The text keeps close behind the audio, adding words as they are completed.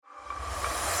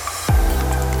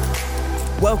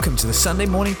Welcome to the Sunday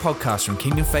morning podcast from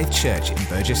Kingdom Faith Church in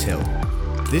Burgess Hill.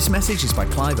 This message is by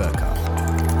Clive Urquhart.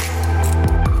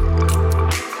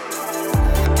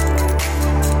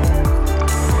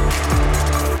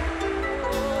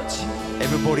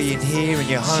 Everybody in here in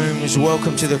your homes,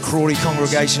 welcome to the Crawley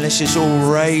congregation. Let's just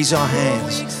all raise our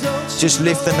hands. Just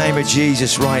lift the name of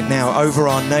Jesus right now over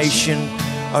our nation,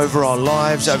 over our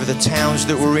lives, over the towns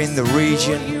that we're in, the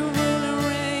region.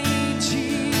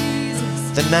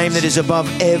 The name that is above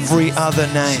every other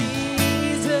name.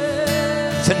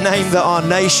 The name that our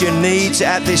nation needs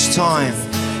at this time.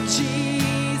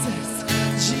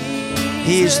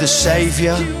 He is the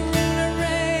Savior.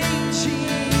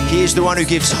 He is the one who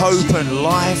gives hope and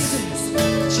life.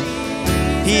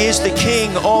 He is the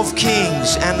King of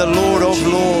kings and the Lord of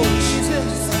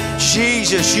lords.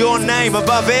 Jesus, your name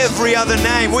above every other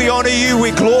name. We honor you,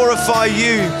 we glorify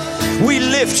you. We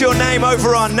lift your name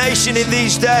over our nation in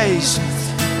these days.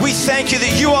 We thank you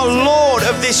that you are Lord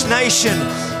of this nation.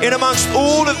 In amongst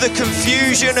all of the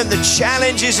confusion and the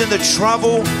challenges and the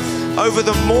trouble over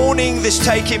the mourning that's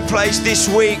taking place this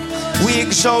week, we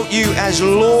exalt you as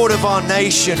Lord of our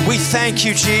nation. We thank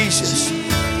you, Jesus.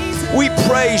 We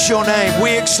praise your name.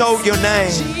 We exalt your name.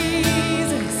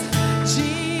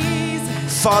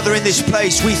 Father, in this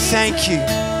place, we thank you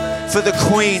for the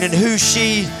Queen and who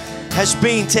she has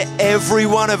been to every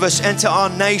one of us and to our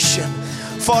nation.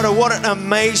 Father, what an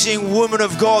amazing woman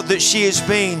of God that she has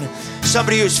been.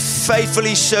 Somebody who has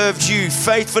faithfully served you,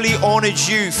 faithfully honored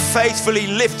you, faithfully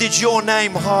lifted your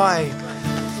name high.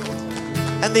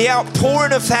 And the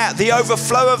outpouring of that, the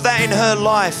overflow of that in her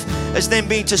life has then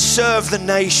been to serve the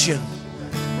nation,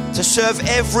 to serve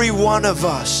every one of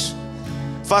us.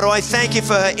 Father, I thank you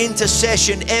for her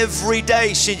intercession every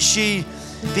day since she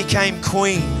became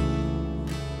Queen.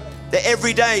 That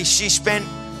every day she spent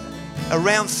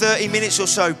around 30 minutes or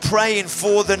so praying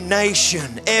for the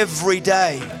nation every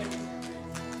day.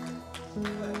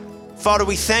 Father,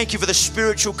 we thank you for the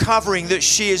spiritual covering that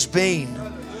she has been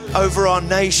over our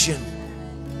nation.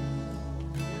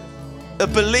 A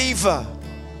believer,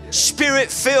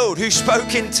 spirit-filled, who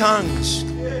spoke in tongues.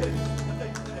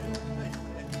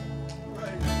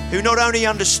 Who not only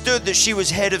understood that she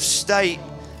was head of state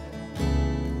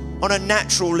on a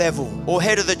natural level or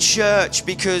head of the church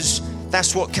because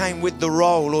that's what came with the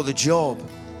role or the job.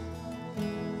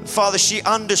 Father, she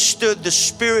understood the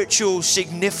spiritual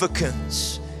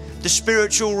significance, the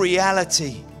spiritual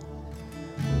reality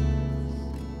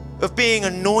of being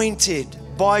anointed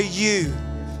by you,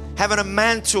 having a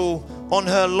mantle on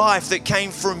her life that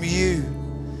came from you.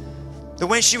 That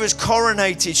when she was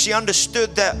coronated, she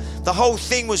understood that the whole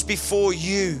thing was before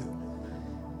you.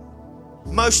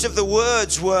 Most of the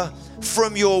words were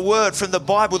from your word, from the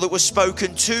Bible that was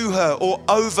spoken to her or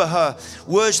over her.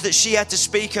 Words that she had to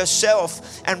speak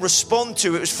herself and respond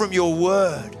to. It was from your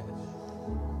word.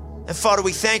 And Father,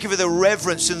 we thank you for the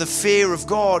reverence and the fear of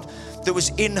God that was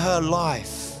in her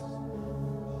life.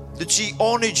 That she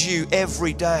honored you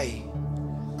every day.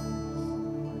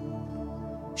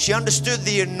 She understood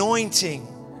the anointing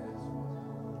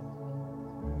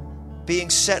being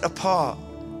set apart.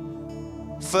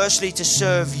 Firstly, to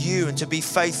serve you and to be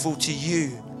faithful to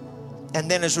you. And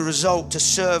then as a result, to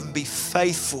serve and be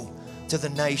faithful to the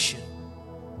nation.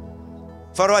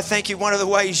 Father, I thank you. One of the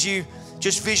ways you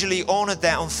just visually honored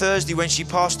that on Thursday when she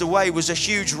passed away was a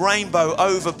huge rainbow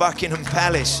over Buckingham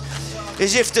Palace.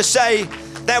 As if to say,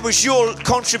 that was your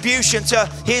contribution to,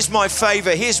 here's my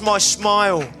favor, here's my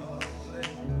smile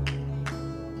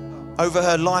over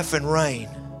her life and reign.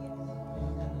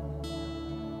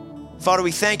 Father,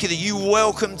 we thank you that you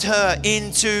welcomed her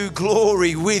into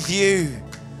glory with you.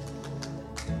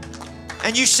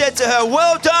 And you said to her,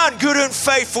 well done, good and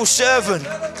faithful servant.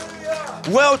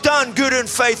 Well done, good and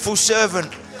faithful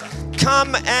servant.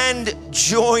 Come and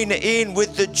join in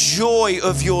with the joy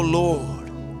of your Lord.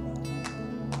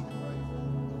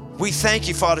 We thank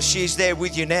you, Father, she is there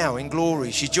with you now in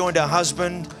glory. She joined her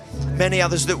husband, many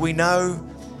others that we know.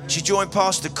 She joined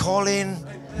Pastor Colin.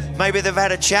 Maybe they've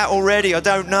had a chat already, I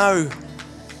don't know.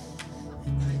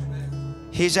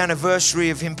 His anniversary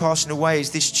of him passing away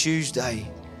is this Tuesday.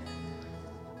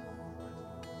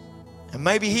 And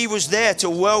maybe he was there to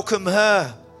welcome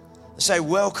her and say,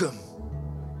 welcome,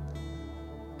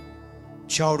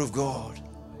 child of God.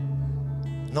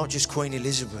 Not just Queen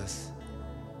Elizabeth,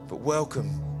 but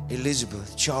welcome,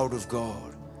 Elizabeth, child of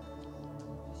God.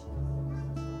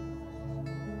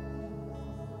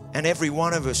 And every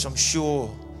one of us, I'm sure,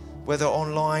 whether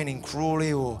online in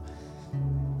Crawley or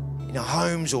in our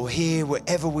homes or here,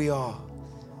 wherever we are,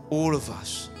 all of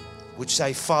us would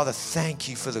say, Father, thank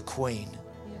you for the Queen.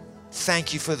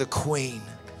 Thank you for the Queen.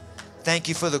 Thank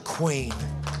you for the Queen,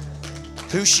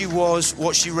 who she was,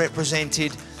 what she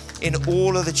represented in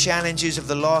all of the challenges of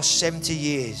the last 70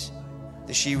 years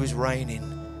that she was reigning,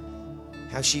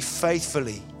 how she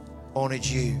faithfully honored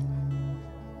you.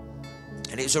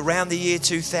 And it was around the year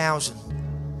 2000,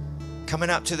 coming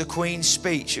up to the Queen's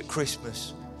speech at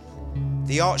Christmas.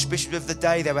 The Archbishop of the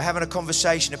day, they were having a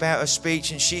conversation about her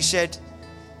speech, and she said,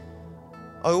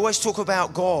 I always talk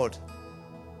about God,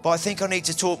 but I think I need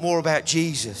to talk more about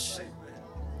Jesus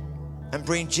and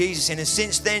bring Jesus in. And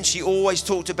since then, she always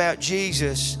talked about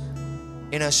Jesus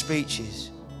in her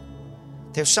speeches.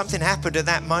 There was something happened at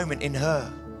that moment in her.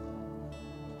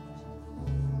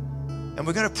 And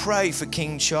we're going to pray for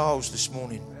King Charles this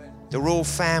morning, the royal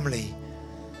family.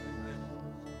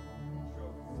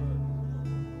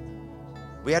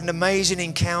 We had an amazing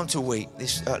encounter week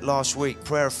this last week,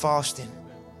 prayer of fasting.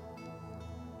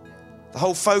 The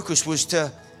whole focus was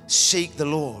to seek the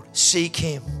Lord, seek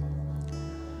Him.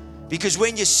 Because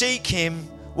when you seek Him,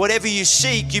 whatever you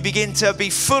seek, you begin to be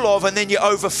full of, and then you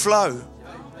overflow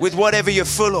with whatever you're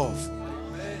full of.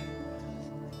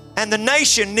 And the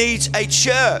nation needs a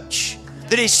church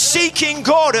that is seeking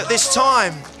God at this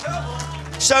time,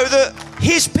 so that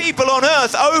His people on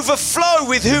earth overflow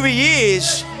with who He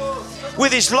is,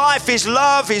 with His life, His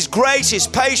love, His grace, His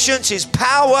patience, His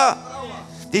power,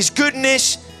 His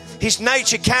goodness, His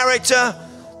nature, character,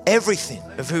 everything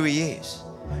of who He is.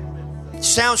 It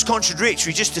sounds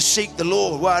contradictory just to seek the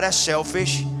Lord. Wow, that's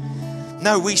selfish.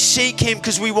 No, we seek Him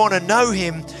because we want to know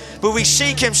Him, but we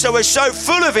seek Him so we're so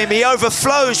full of Him, He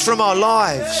overflows from our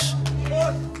lives.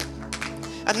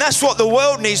 And that's what the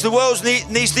world needs. The world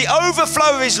needs the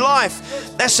overflow of His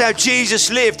life. That's how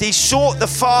Jesus lived. He sought the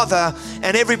Father,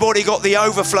 and everybody got the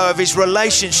overflow of His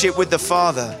relationship with the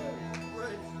Father.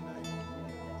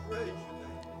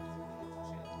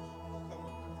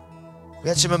 We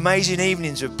had some amazing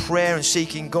evenings of prayer and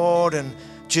seeking God and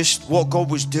just what God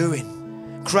was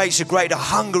doing. Creates a greater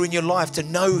hunger in your life to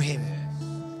know Him.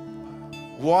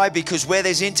 Why? Because where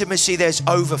there's intimacy, there's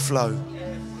overflow.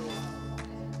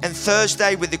 And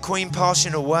Thursday, with the Queen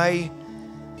passing away,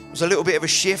 it was a little bit of a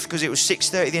shift because it was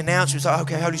 6:30. The announcement was like,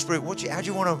 okay, Holy Spirit, how do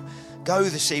you want to go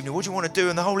this evening? What do you want to do?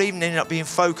 And the whole evening ended up being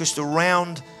focused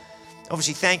around,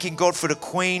 obviously thanking God for the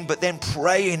Queen, but then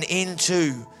praying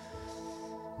into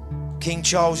King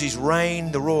Charles's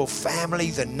reign, the royal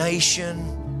family, the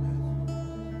nation.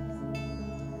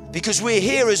 Because we're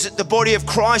here as the body of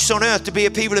Christ on earth to be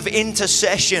a people of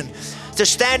intercession, to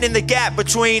stand in the gap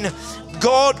between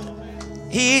God.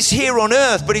 He is here on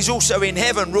earth, but He's also in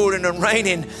heaven ruling and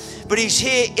reigning. But He's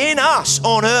here in us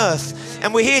on earth.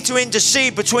 And we're here to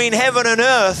intercede between heaven and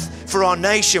earth for our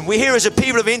nation. We're here as a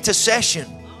people of intercession.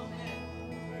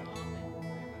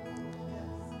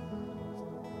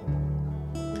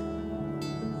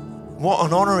 What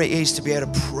an honor it is to be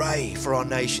able to pray for our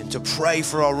nation, to pray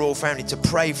for our royal family, to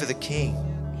pray for the King.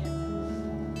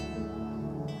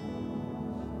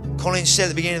 Colin said at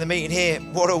the beginning of the meeting here,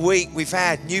 what a week we've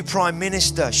had. New Prime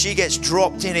Minister. She gets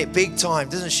dropped in it big time,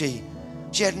 doesn't she?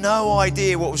 She had no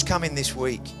idea what was coming this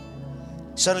week.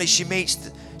 Suddenly she meets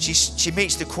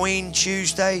the Queen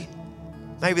Tuesday.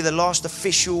 Maybe the last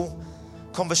official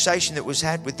conversation that was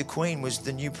had with the Queen was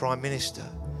the new Prime Minister.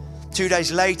 2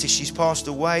 days later, she's passed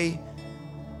away.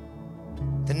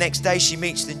 The next day she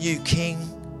meets the new King.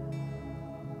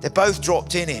 They're both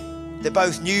dropped in it. They're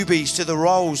both newbies to the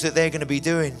roles that they're going to be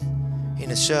doing in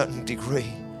a certain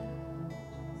degree.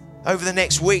 Over the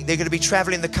next week, they're going to be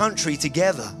traveling the country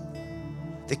together.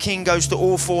 The King goes to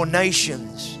all 4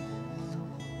 nations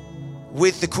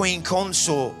with the Queen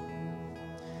Consort.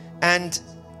 And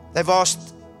they've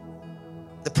asked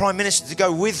the Prime Minister to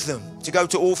go with them, to go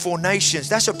to all 4 nations.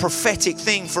 That's a prophetic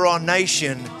thing for our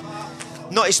nation.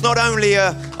 It's not only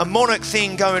a monarch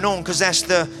thing going on, because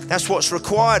that's what's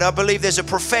required. I believe there's a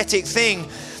prophetic thing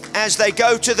as they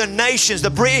go to the nations, the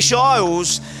British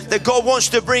Isles, that God wants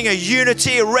to bring a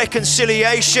unity, a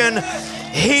reconciliation,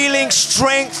 healing,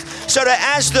 strength, so that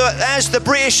as the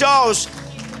British Isles,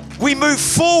 we move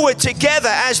forward together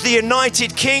as the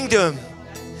United Kingdom,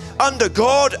 under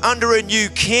God, under a new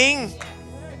King,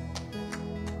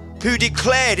 who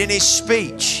declared in his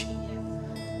speech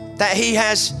that he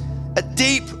has a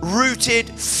deep-rooted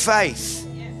faith.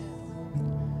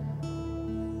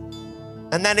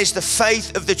 And that is the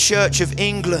faith of the Church of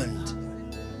England.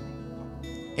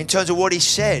 In terms of what he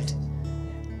said.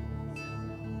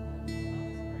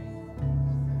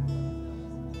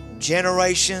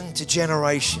 Generation to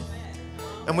generation.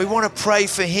 And we want to pray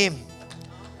for him,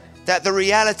 that the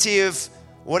reality of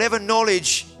whatever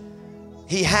knowledge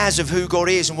he has of who God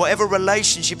is and whatever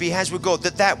relationship he has with God,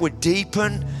 that would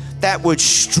deepen, that would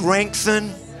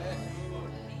strengthen,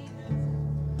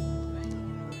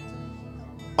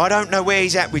 I don't know where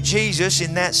he's at with Jesus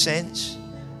in that sense.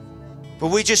 But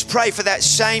we just pray for that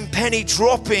same penny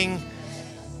dropping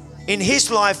in his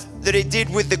life that it did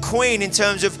with the Queen, in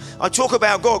terms of, I talk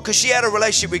about God because she had a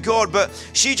relationship with God, but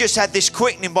she just had this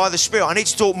quickening by the Spirit. I need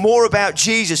to talk more about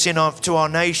Jesus to our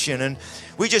nation. And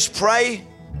we just pray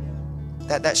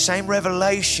that same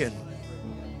revelation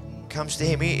comes to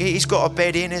him. He's got a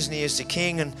bed in, hasn't he, as the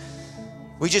king? And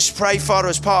we just pray, Father,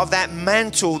 as part of that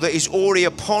mantle that is already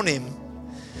upon him,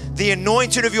 the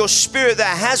anointing of your Spirit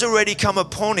that has already come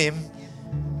upon him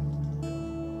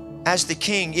as the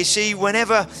king. You see,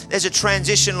 whenever there's a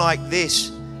transition like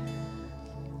this,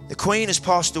 the Queen has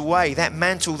passed away, that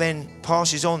mantle then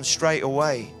passes on straight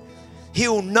away.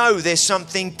 He'll know there's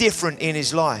something different in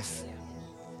his life.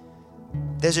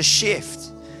 There's a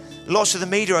shift. Lots of the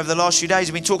media over the last few days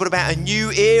have been talking about a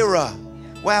new era.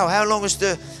 Wow, how long has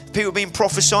the people been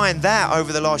prophesying that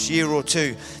over the last year or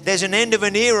two? There's an end of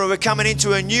an era. We're coming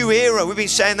into a new era. We've been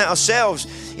saying that ourselves.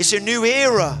 It's a new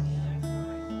era.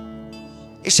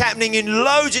 It's happening in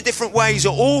loads of different ways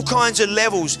at all kinds of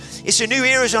levels. It's a new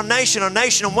era as our nation. Our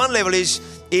nation on one level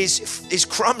is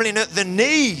crumbling at the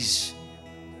knees.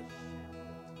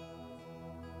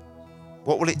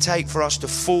 What will it take for us to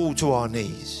fall to our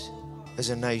knees as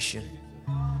a nation?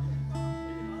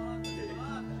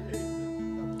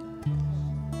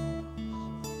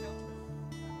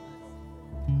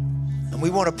 And we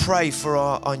want to pray for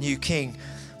our new king.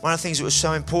 One of the things that was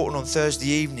so important on Thursday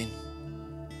evening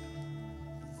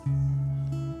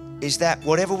is that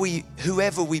whoever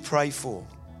we pray for,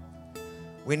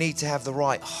 we need to have the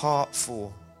right heart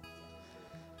for.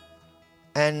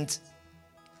 And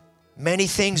many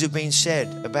things have been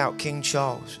said about King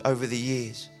Charles over the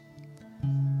years,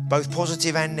 both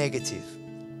positive and negative.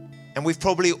 And we've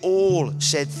probably all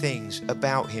said things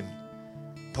about him,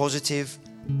 positive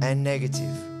and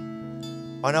negative.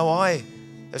 I know I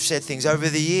have said things over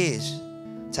the years,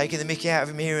 taking the mickey out of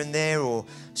him here and there, or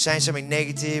saying something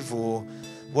negative or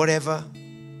whatever,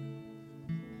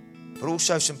 but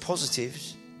also some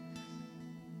positives.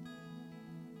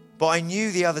 But I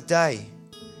knew the other day,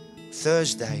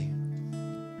 Thursday,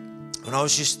 when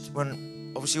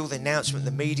obviously all the announcement,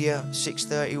 the media,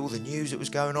 6:30, all the news that was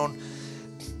going on,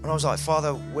 and I was like,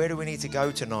 Father, where do we need to go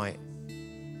tonight?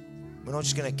 We're not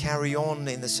just going to carry on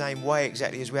in the same way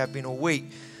exactly as we have been all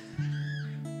week.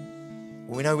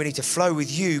 We know we need to flow with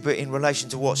you, but in relation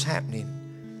to what's happening.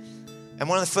 And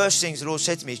one of the first things the Lord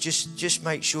said to me is just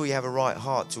make sure you have a right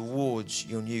heart towards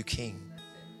your new king.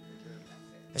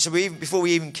 And so before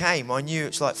we even came, I knew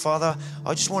it's like, Father,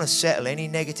 I just want to settle any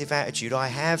negative attitude I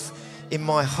have in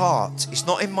my heart. It's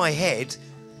not in my head.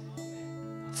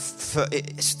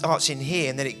 It starts in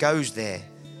here and then it goes there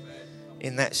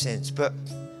in that sense. But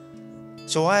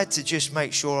so I had to just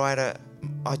make sure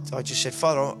I just said,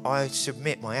 Father, I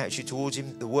submit my attitude towards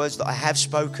him, the words that I have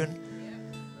spoken,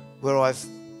 where I've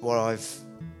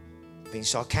been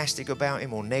sarcastic about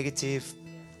him or negative,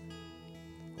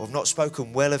 or I've not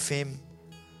spoken well of him.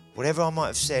 Whatever I might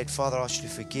have said, Father, I should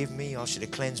have forgive me. I should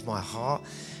have cleansed my heart.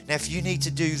 Now, if you need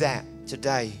to do that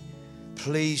today,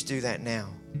 please do that now.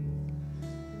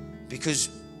 Because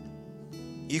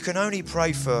you can only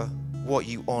pray for what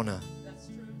you honor.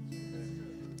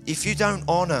 If you don't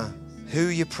honor who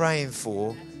you're praying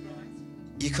for,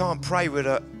 you can't pray with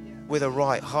a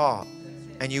right heart,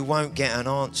 and you won't get an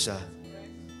answer.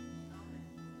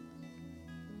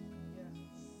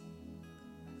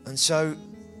 And so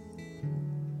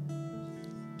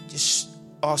just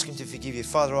ask him to forgive you.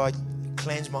 Father, I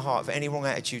cleanse my heart of any wrong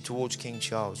attitude towards King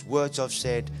Charles. Words I've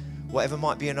said, whatever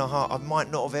might be in our heart, I might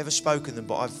not have ever spoken them,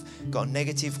 but I've got a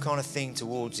negative kind of thing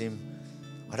towards him.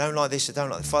 I don't like this, I don't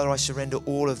like that. Father, I surrender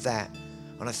all of that.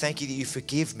 And I thank you that you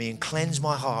forgive me and cleanse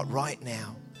my heart right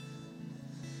now.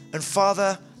 And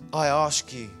Father, I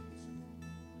ask you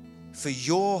for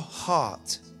your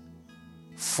heart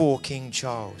for King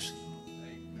Charles.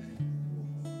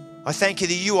 I thank you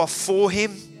that you are for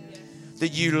him, that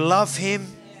you love him,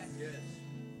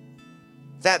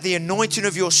 that the anointing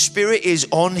of your Spirit is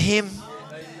on him,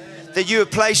 that you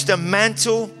have placed a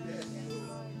mantle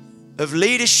of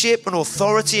leadership and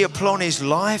authority upon his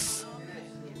life.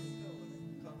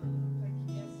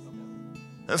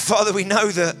 And Father, we know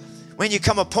that when you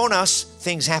come upon us,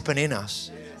 things happen in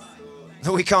us.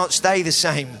 That we can't stay the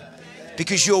same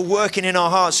because you're working in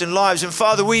our hearts and lives. And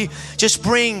Father, we just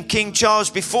bring King Charles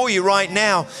before you right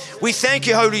now. We thank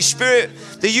you, Holy Spirit,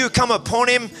 that you come upon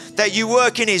him, that you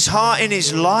work in his heart, in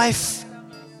his life.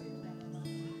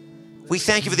 We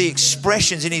thank you for the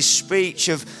expressions in his speech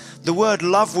of the word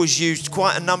love was used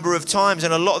quite a number of times.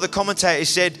 And a lot of the commentators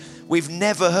said, we've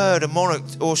never heard a monarch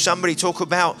or somebody talk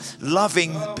about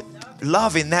loving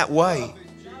love in that way.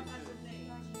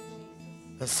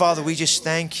 And Father, we just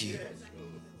thank you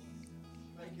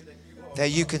that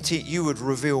you would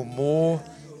reveal more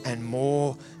and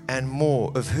more and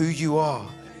more of who you are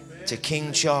to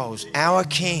King Charles, our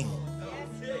King.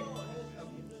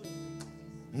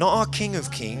 Not our King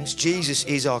of Kings. Jesus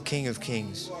is our King of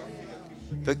Kings.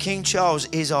 But King Charles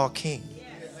is our King.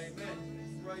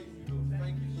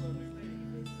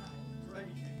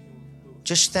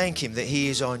 Just thank him that he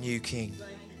is our new King.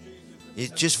 You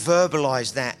just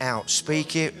verbalize that out.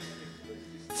 Speak it.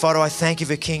 Father, I thank you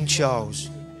for King Charles.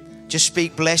 Just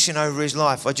speak blessing over his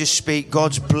life. I just speak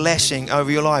God's blessing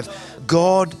over your life.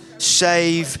 God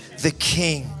save the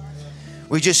King.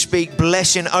 We just speak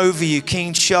blessing over you,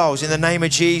 King Charles, in the name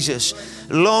of Jesus.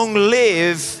 Long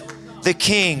live the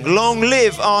King. Long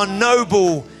live our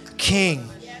noble King.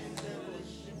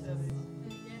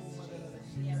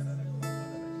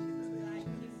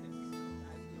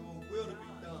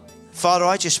 Father,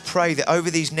 I just pray that over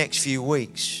these next few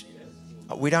weeks,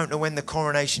 we don't know when the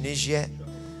coronation is yet,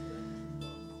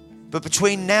 but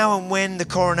between now and when the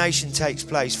coronation takes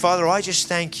place, Father, I just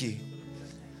thank you,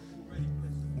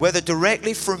 whether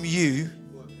directly from you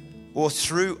or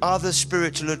through other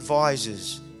spiritual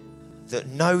advisors that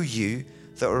know you,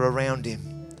 that are around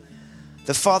him,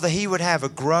 that Father, he would have a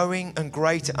growing and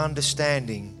greater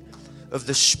understanding of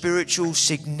the spiritual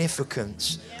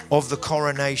significance of the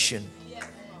coronation.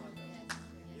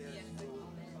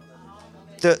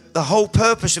 The whole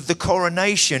purpose of the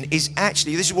coronation is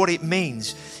actually, this is what it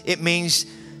means. It means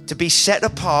to be set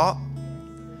apart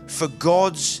for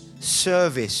God's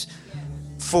service,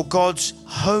 for God's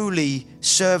holy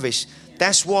service.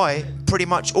 That's why pretty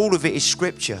much all of it is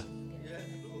scripture.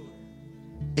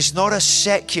 It's not a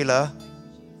secular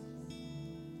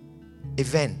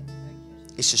event.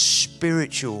 It's a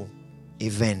spiritual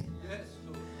event.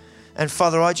 And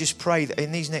Father, I just pray that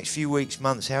in these next few weeks,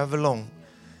 months, however long,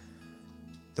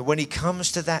 that when he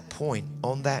comes to that point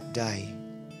on that day,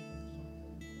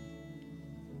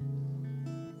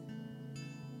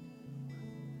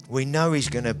 we know he's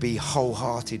going to be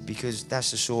wholehearted because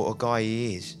that's the sort of guy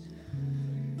he is.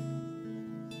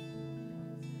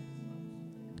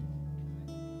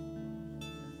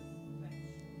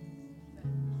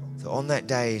 That on that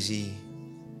day as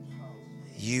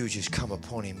you just come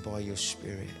upon him by your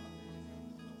Spirit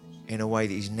in a way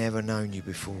that he's never known you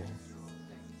before.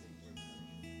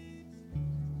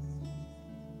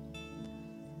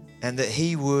 And that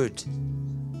he would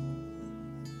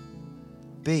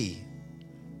be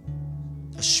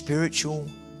a spiritual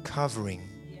covering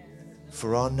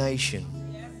for our nation,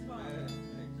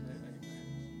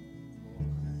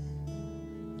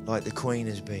 like the Queen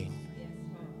has been.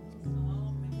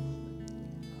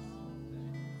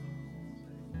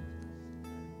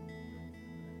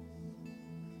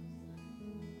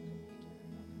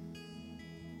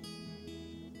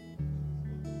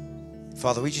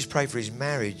 Father, we just pray for his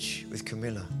marriage with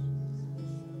Camilla.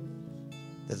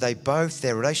 That they both,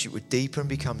 their relationship would deepen and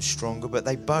become stronger, but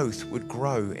they both would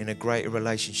grow in a greater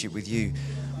relationship with you.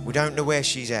 We don't know where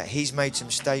she's at. He's made some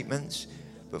statements,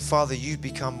 but Father, you've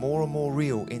become more and more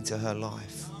real into her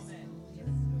life.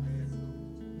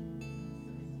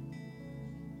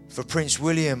 For Prince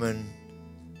William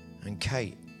and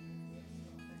Kate,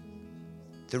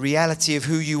 the reality of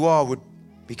who you are would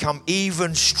become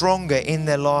even stronger in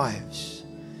their lives.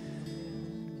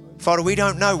 Father, we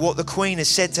don't know what the Queen has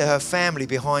said to her family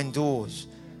behind doors.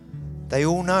 They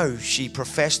all know she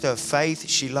professed her faith,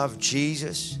 she loved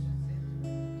Jesus.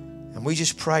 And we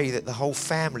just pray that the whole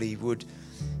family would,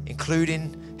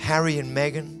 including Harry and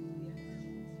Meghan,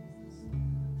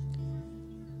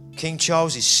 King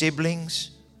Charles' siblings,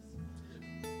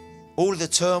 all of the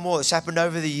turmoil that's happened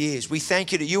over the years, we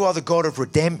thank you that you are the God of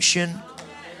redemption.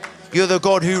 You're the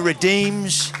God who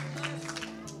redeems.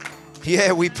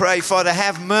 Yeah, we pray, Father,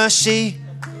 have mercy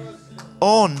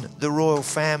on the royal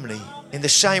family. In the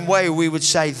same way we would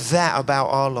say that about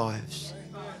our lives.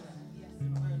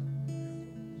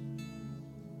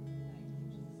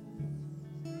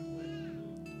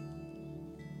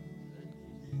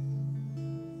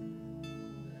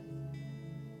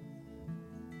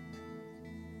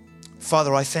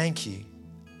 Father, I thank you,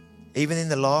 even in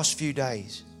the last few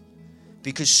days,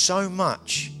 because so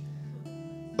much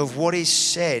of what is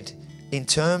said in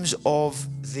terms of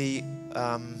the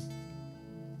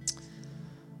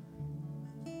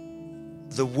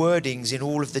wordings in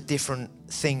all of the different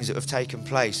things that have taken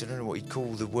place. I don't know what you'd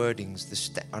call the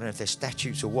wordings. I don't know if they're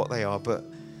statutes or what they are, but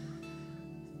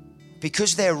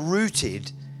because they're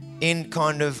rooted in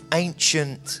kind of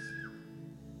ancient,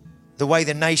 the way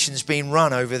the nation's been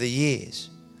run over the years,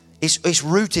 it's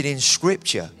rooted in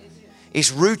Scripture.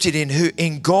 It's rooted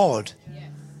in God.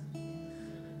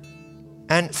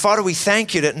 And Father, we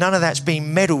thank you that none of that's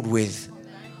been meddled with.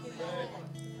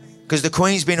 Because the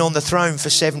Queen's been on the throne for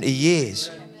 70 years.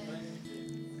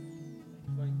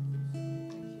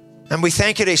 And we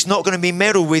thank you that it's not going to be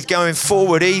meddled with going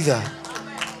forward either.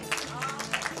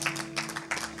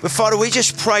 But Father, we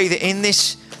just pray that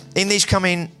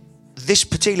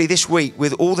particularly this week,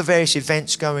 with all the various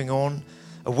events going on,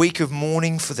 a week of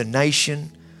mourning for the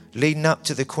nation, leading up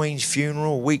to the Queen's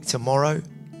funeral, a week tomorrow,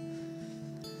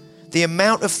 the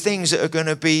amount of things that are going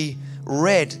to be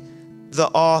read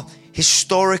that are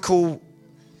historical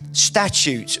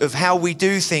statutes of how we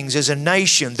do things as a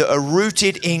nation that are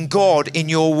rooted in God, in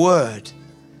your word.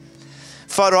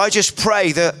 Father, I just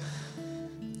pray that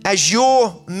as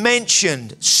you're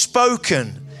mentioned,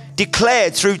 spoken,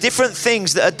 declared through different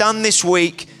things that are done this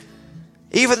week,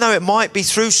 even though it might be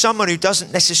through someone who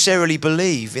doesn't necessarily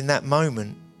believe in that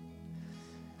moment,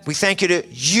 we thank you that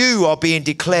you are being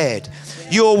declared.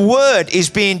 Your word is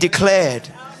being declared.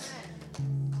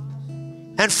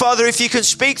 And Father, if you can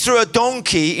speak through a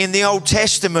donkey in the Old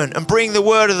Testament and bring the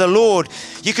word of the Lord,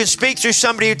 you can speak through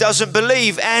somebody who doesn't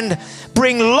believe and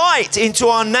bring light into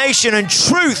our nation and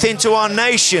truth into our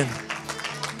nation.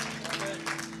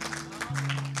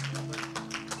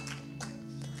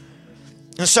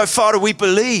 And so, Father, we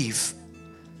believe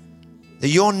that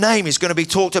your name is going to be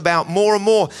talked about more and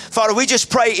more. Father, we just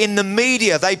pray in the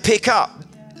media they pick up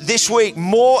this week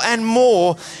more and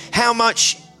more how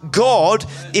much God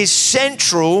is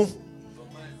central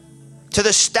to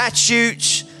the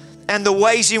statutes and the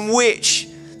ways in which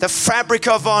the fabric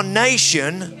of our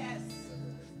nation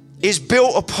is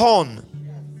built upon.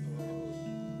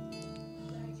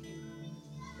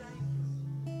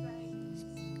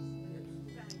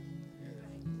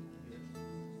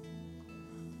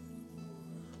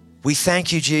 We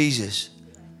thank you, Jesus.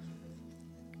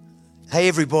 Hey,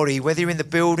 everybody, whether you're in the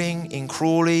building, in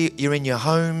Crawley, you're in your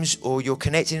homes, or you're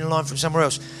connected in line from somewhere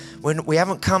else, when we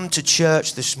haven't come to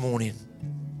church this morning,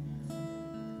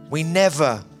 we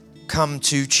never come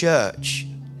to church.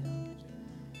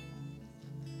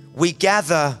 We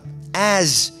gather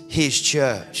as his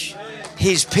church,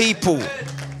 his people.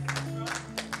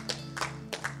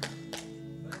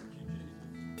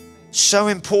 So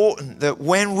important that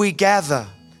when we gather,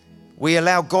 we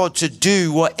allow God to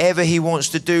do whatever he wants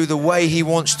to do, the way he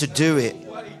wants to do it.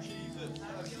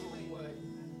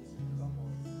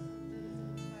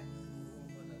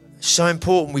 So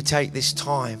important we take this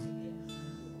time.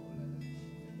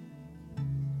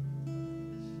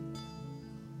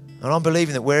 And I'm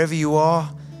believing that wherever you are,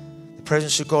 the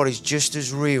presence of God is just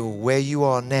as real where you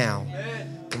are now,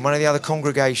 in one of the other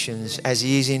congregations, as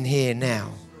he is in here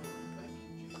now.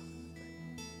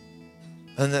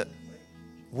 And that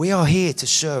we are here to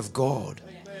serve God.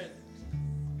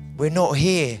 We're not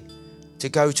here to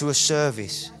go to a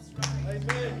service,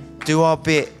 do our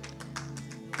bit,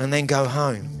 and then go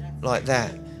home like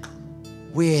that.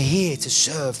 We're here to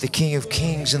serve the King of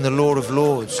Kings and the Lord of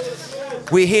Lords.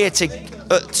 We're here to,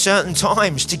 at certain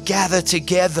times, to gather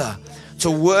together, to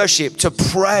worship, to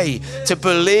pray, to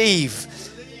believe,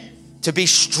 to be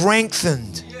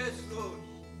strengthened,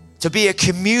 to be a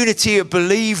community of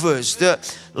believers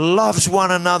that loves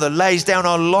one another, lays down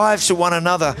our lives to one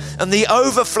another. And the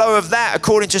overflow of that,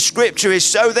 according to Scripture, is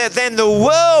so that then the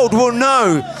world will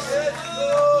know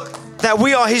that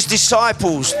we are his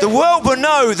disciples. The world will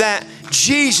know that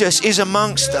Jesus is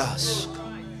amongst us.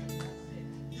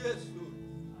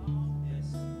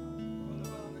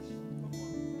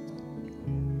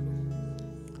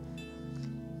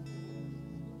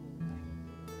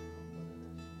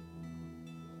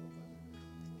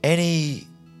 Any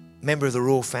member of the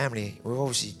royal family, we're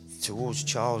obviously towards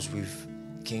Charles,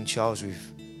 King Charles,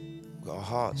 we've got our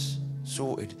hearts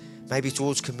sorted. Maybe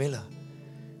towards Camilla.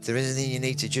 If there is anything you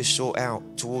need to just sort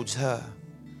out towards her.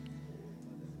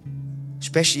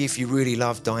 Especially if you really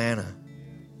love Diana.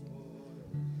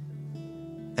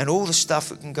 And all the stuff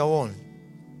that can go on.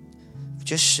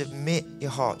 Just submit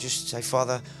your heart. Just say,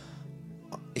 Father,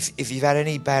 if you've had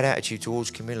any bad attitude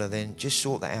towards Camilla, then just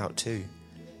sort that out too.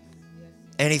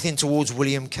 Anything towards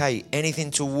William Kate,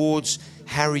 anything towards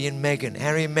Harry and Meghan.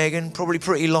 Harry and Meghan, probably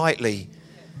pretty lightly,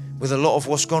 with a lot of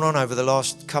what's gone on over the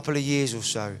last couple of years or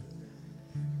so.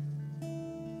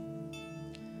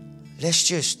 Let's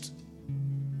just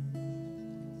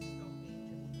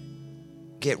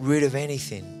get rid of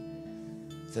anything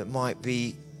that might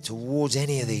be towards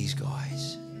any of these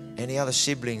guys, any other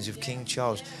siblings of King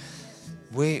Charles.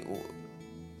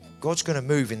 God's going to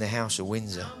move in the House of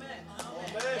Windsor.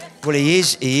 Well, he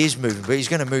is moving, but he's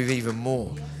going to move even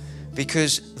more.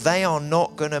 because they are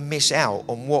not going to miss out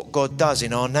on what God does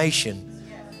in our nation.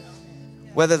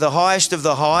 Whether the highest of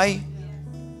the high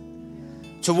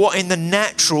to what in the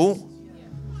natural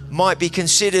might be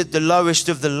considered the lowest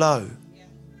of the low.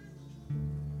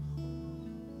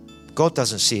 God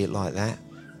doesn't see it like that.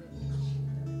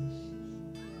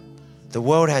 The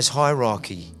world has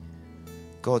hierarchy.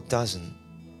 God doesn't.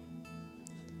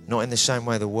 Not in the same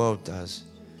way the world does.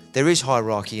 There is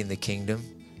hierarchy in the kingdom.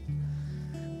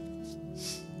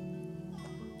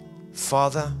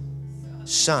 Father,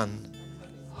 Son,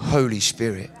 Holy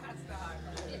Spirit.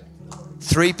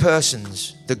 3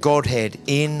 persons, the Godhead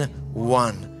in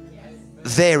one.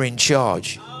 They're in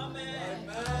charge.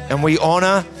 And we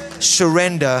honor,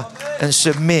 surrender, and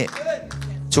submit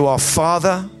to our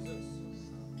Father,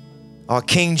 our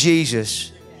King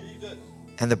Jesus,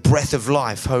 and the breath of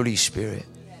life, Holy Spirit.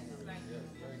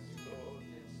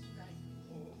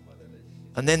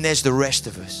 And then there's the rest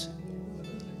of us.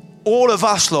 All of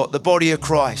us lot, the body of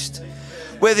Christ.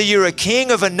 Whether you're a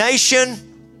king of a nation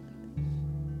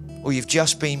or you've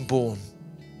just been born.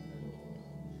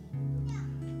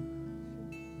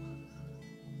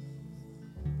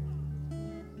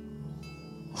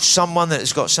 Or someone that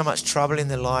has got so much trouble in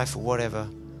their life or whatever.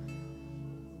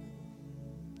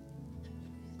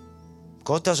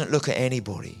 God doesn't look at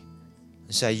anybody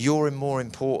and say, you're more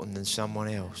important than someone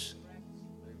else.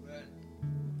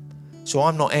 So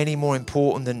I'm not any more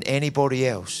important than anybody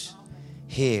else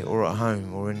here or at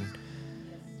home or in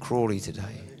Crawley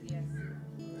today.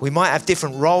 We might have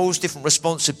different roles, different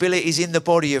responsibilities in the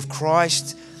body of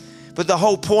Christ, but the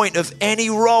whole point of any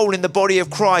role in the body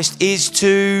of Christ is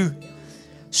to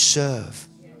serve.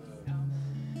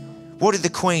 What did the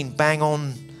Queen bang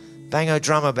her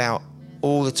drum about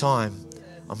all the time?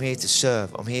 I'm here to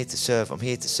serve, I'm here to serve, I'm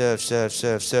here to serve, serve,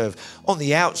 serve, serve. On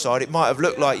the outside, it might have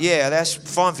looked like, yeah, that's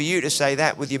fine for you to say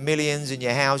that with your millions and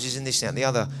your houses and this, that and the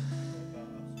other.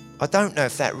 I don't know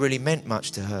if that really meant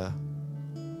much to her.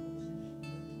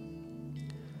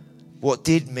 What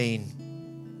did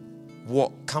mean,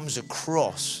 what comes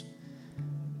across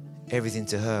everything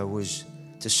to her was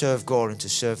to serve God and to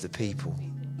serve the people.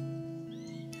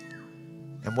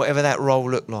 And whatever that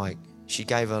role looked like, she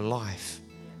gave her life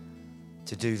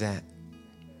to do that.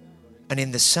 And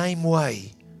in the same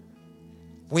way,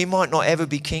 we might not ever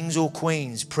be kings or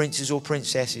queens, princes or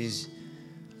princesses,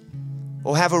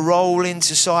 or have a role in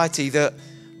society that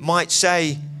might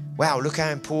say, wow, look how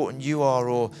important you are,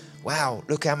 or wow,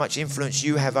 look how much influence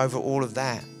you have over all of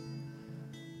that.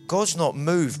 God's not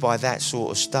moved by that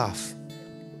sort of stuff.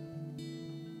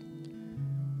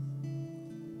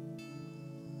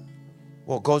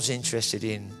 What God's interested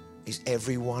in is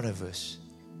every one of us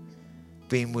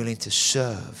being willing to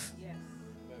serve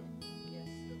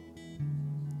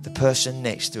the person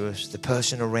next to us, the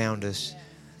person around us,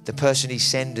 the person He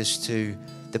sends us to,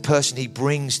 the person He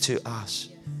brings to us.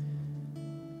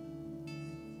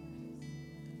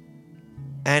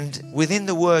 And within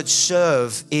the word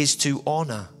serve is to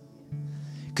honor.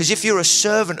 Because if you're a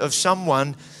servant of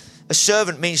someone, a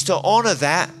servant means to honor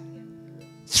that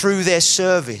through their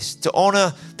service, to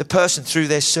honor the person through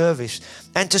their service.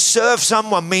 And to serve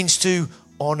someone means to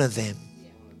honor them.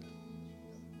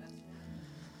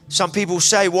 Some people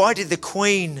say, why did the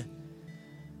Queen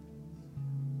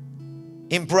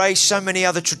embrace so many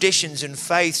other traditions and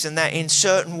faiths and that in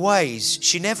certain ways?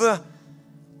 She never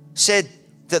said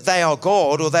that they are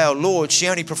God or they are Lord. She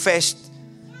only professed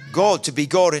God to be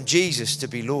God and Jesus to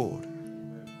be Lord.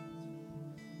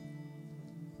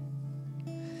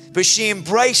 But she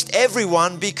embraced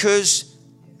everyone because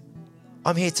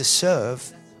I'm here to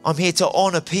serve. I'm here to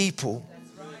honor people.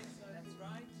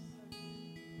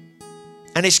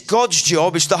 And it's God's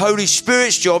job, it's the Holy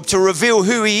Spirit's job to reveal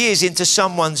who He is into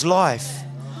someone's life.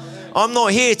 I'm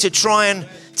not here to try and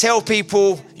tell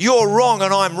people you're wrong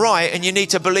and I'm right and you need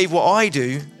to believe what I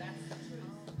do.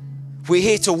 We're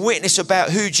here to witness about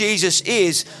who Jesus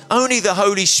is. Only the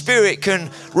Holy Spirit can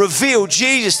reveal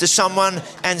Jesus to someone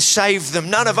and save them.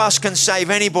 None of us can save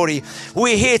anybody.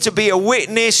 We're here to be a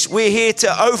witness. We're here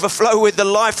to overflow with the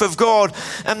life of God.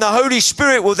 And the Holy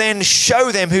Spirit will then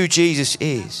show them who Jesus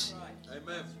is.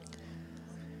 Amen.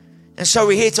 And so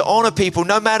we're here to honor people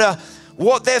no matter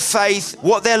what their faith,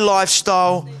 what their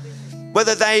lifestyle,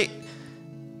 whether they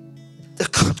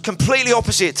are completely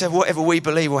opposite to whatever we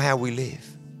believe or how we live.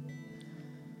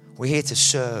 We're here to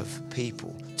serve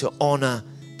people, to honor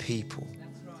people.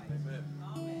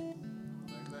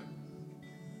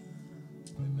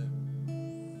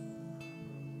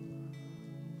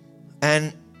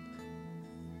 And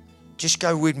just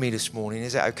go with me this morning.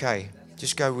 Is that okay?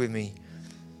 Just go with me.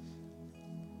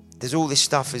 There's all this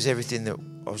stuff, there's everything that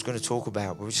I was going to talk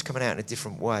about, but we're just coming out in a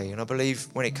different way. And I believe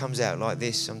when it comes out like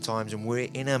this sometimes and we're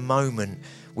in a moment,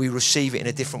 we receive it in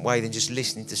a different way than just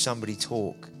listening to somebody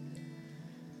talk.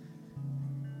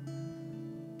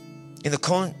 In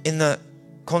the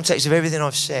context of everything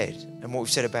I've said and what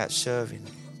we've said about serving,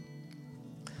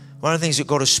 one of the things that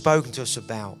God has spoken to us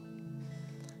about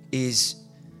is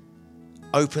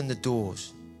open the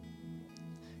doors.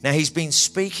 Now, He's been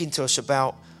speaking to us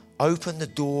about open the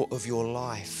door of your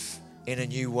life in a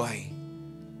new way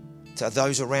to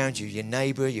those around you, your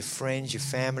neighbor, your friends, your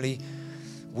family,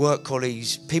 work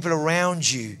colleagues, people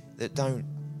around you that don't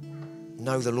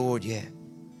know the Lord yet.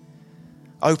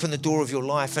 Open the door of your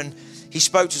life. And He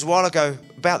spoke to us a while ago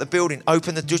about the building.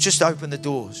 Just open the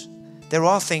doors. There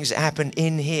are things that happen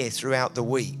in here throughout the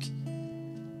week.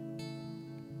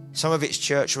 Some of it's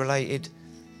church related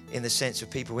in the sense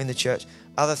of people in the church.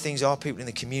 Other things are people in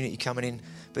the community coming in.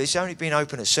 But it's only been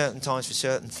open at certain times for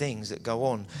certain things that go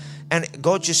on. And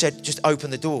God just said, just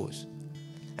open the doors.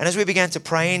 And as we began to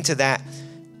pray into that,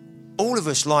 all of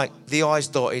us like the I's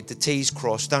dotted, the T's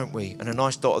crossed, don't we? And a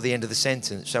nice dot at the end of the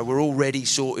sentence. So we're all ready,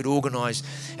 sorted, organised.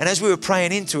 And as we were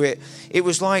praying into it, it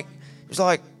was like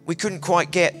we couldn't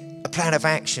quite get a plan of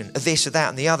action, of this, or that,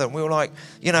 and the other. And we were like,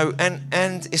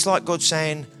 and it's like God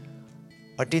saying,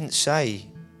 I didn't say,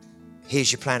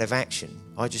 here's your plan of action.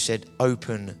 I just said,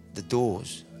 open the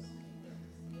doors.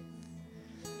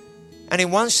 And in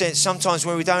one sense, sometimes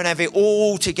when we don't have it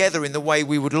all together in the way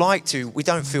we would like to, we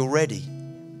don't feel ready.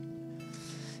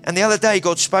 And the other day,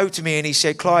 God spoke to me and He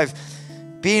said, Clive,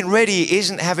 being ready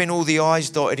isn't having all the I's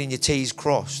dotted and your T's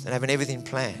crossed and having everything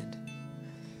planned.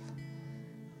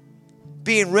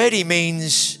 Being ready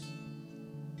means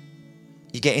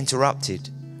you get interrupted.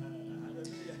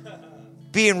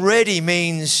 Being ready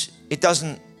means it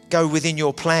doesn't go within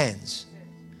your plans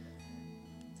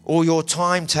or your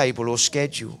timetable or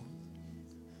schedule.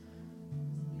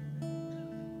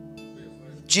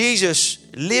 Jesus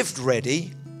lived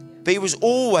ready, but He was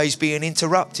always being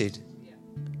interrupted.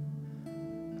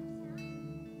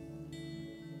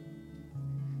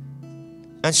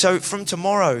 And so from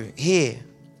tomorrow here,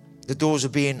 the doors are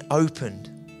being opened.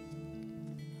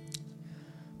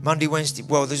 Monday, Wednesday,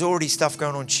 well, there's already stuff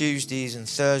going on Tuesdays and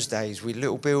Thursdays with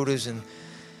Little Builders and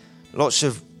lots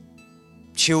of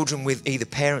children with either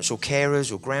parents or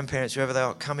carers or grandparents, whoever they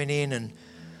are, coming in. And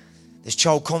there's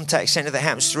Child Contact Centre that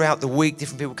happens throughout the week,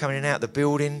 different people coming in and out of the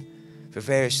building for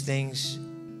various things.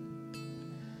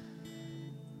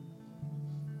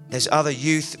 There's other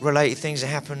youth-related things that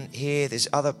happen here. There's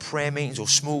other prayer meetings or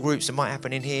small groups that might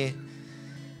happen in here.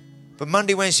 But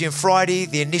Monday, Wednesday and Friday,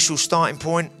 the initial starting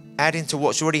point, adding to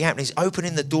what's already happening, is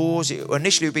opening the doors. It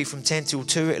initially would be from 10 till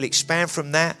 2. It'll expand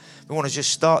from that. We want to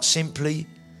just start simply.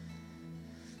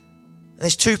 And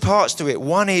there's two parts to it.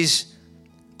 One is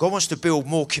God wants to build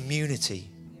more community.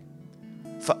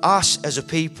 For us as a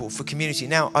people, for community.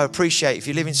 Now, I appreciate if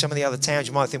you live in some of the other towns,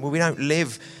 you might think, well, we don't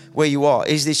live where you are.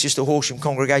 Is this just a Horsham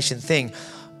congregation thing?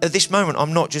 At this moment,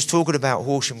 I'm not just talking about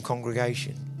Horsham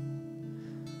congregation.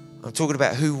 I'm talking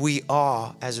about who we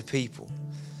are as a people.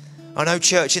 I know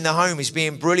Church in the Home is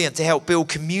being brilliant to help build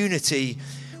community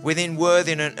within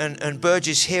Worthing and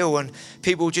Burgess Hill, and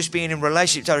people just being in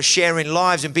relationships, that are sharing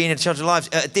lives and being in each other's lives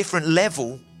at a different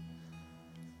level.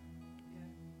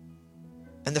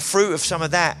 And the fruit of some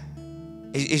of that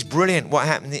is brilliant, what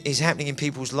is happening in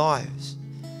people's lives.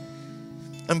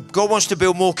 And God wants to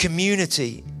build more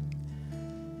community.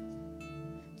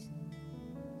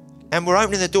 And we're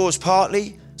opening the doors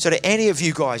partly so that any of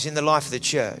you guys in the life of the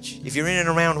church, if you're in and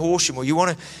around Horsham or you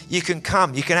can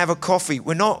come, you can have a coffee.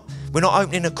 We're not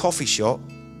opening a coffee shop.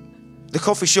 The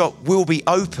coffee shop will be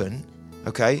open,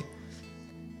 okay?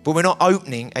 But we're not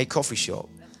opening a coffee shop.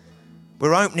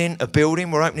 We're opening a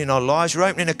building, we're opening our lives, we're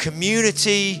opening a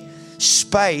community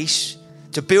space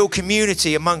to build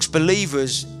community amongst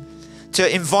believers,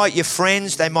 to invite your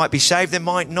friends. They might be saved, they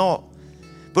might not.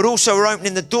 But also we're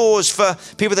opening the doors for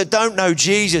people that don't know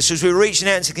Jesus as we're reaching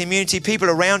out into the community, people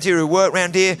around here who work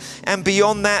around here, and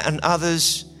beyond that and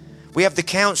others. We have the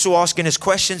council asking us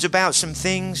questions about some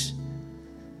things.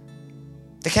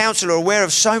 The council are aware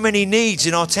of so many needs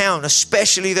in our town,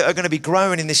 especially that are going to be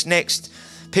growing in this next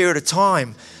period of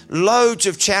time. Loads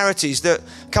of charities that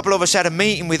a couple of us had a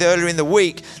meeting with earlier in the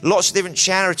week. Lots of different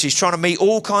charities trying to meet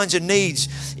all kinds of needs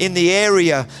in the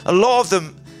area. A lot of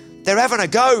them, they're having a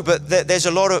go, but there's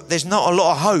not a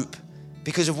lot of hope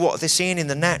because of what they're seeing in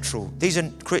the natural. These are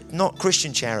not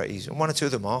Christian charities, and one or two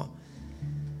of them are.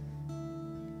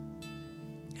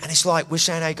 And it's like we're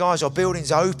saying, hey guys, our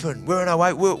building's open.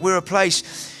 We're a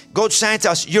place. God's saying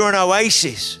to us, you're an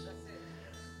oasis.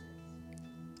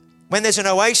 When there's an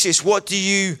oasis, what do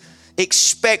you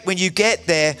expect when you get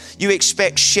there, you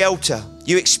expect shelter,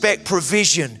 you expect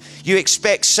provision, you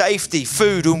expect safety,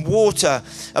 food and water,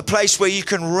 a place where you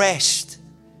can rest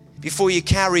before you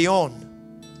carry on.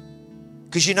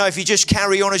 Because you know, if you just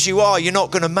carry on as you are, you're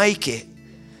not going to make it.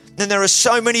 Then there are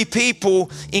so many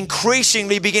people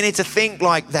increasingly beginning to think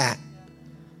like that.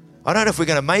 I don't know if we're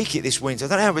going to make it this winter. I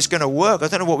don't know how it's going to work. I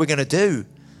don't know what we're going to do,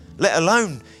 let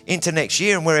alone into next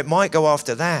year and where it might go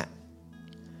after that.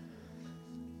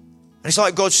 And it's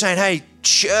like God saying, hey,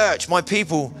 church, my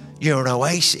people, you're an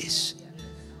oasis.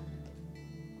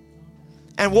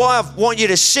 And why I want you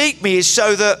to seek me is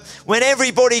so that when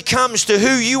everybody comes to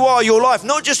who you are, your life,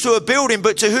 not just to a building,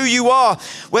 but to who you are,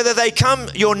 whether they come,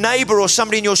 your neighbor or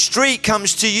somebody in your street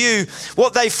comes to you,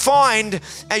 what they find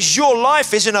as your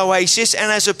life is an oasis,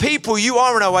 and as a people, you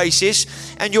are an oasis,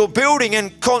 and your building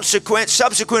and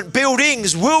subsequent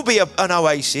buildings will be an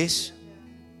oasis.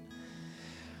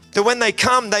 That when they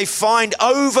come, they find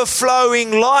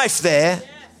overflowing life there.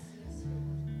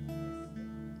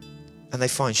 And they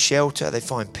find shelter, they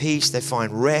find peace, they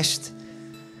find rest,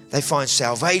 they find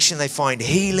salvation, they find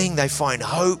healing, they find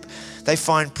hope, they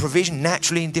find provision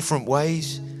naturally in different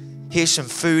ways. Here's some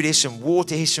food, here's some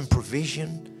water, here's some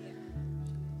provision.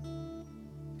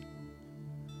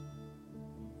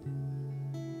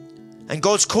 And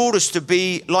God's called us to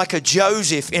be like a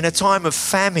Joseph in a time of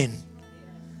famine.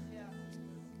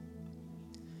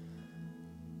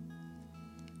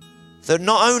 That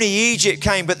not only Egypt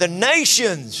came, but the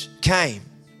nations came.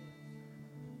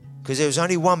 Because there was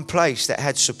only one place that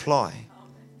had supply.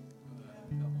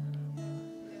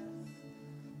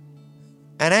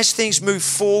 And as things move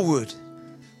forward,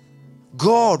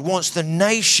 God wants the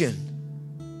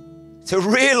nation to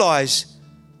realize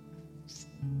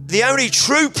the only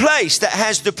true place that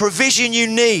has the provision you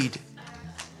need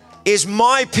is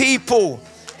my people,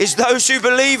 is those who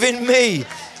believe in me.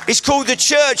 It's called the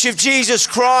Church of Jesus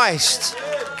Christ.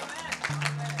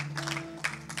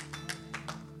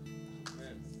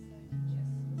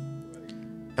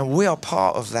 And we are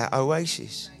part of that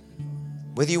oasis.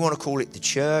 Whether you want to call it the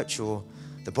church or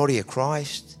the body of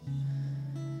Christ.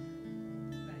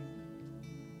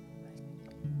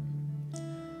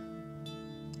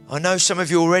 I know some of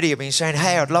you already have been saying,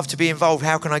 hey, I'd love to be involved.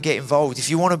 How can I get involved? If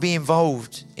you want to be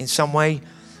involved in some way,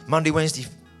 Monday, Wednesday,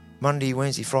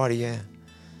 Friday, yeah.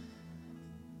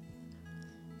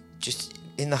 Just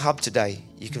in the hub today,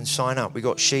 you can sign up. We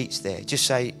got sheets there. Just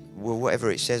say, well, whatever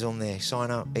it says on there,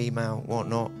 sign up, email,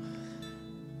 whatnot.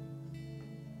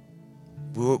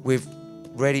 We're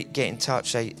ready, get in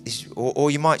touch. Say, or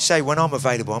you might say, when I'm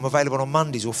available on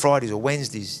Mondays or Fridays or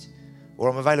Wednesdays, or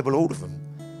I'm available all of them.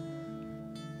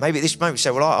 Maybe at this moment you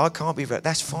say, well, I can't be available.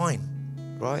 That's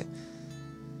fine, right?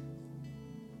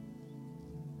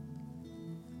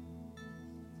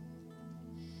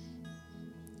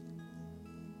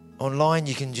 Online,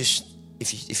 you can just,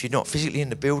 if you're not physically in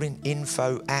the building,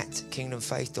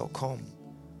 info@kingdomfaith.com.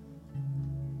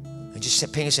 And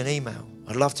just ping us an email.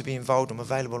 I'd love to be involved. I'm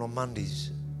available on Mondays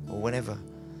or whenever.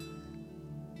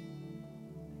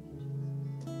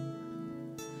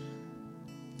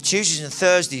 Tuesdays and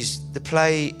Thursdays,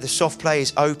 the soft play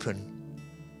is open.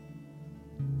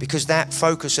 Because that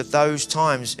focus of those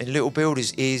times in Little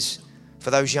Builders is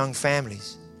for those young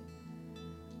families.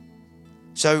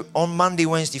 So on Monday,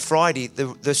 Wednesday, Friday,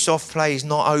 the soft play is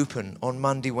not open on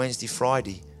Monday, Wednesday,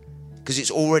 Friday, because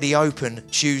it's already open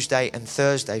Tuesday and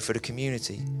Thursday for the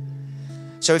community.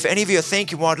 So if any of you are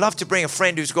thinking, well, I'd love to bring a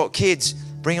friend who's got kids,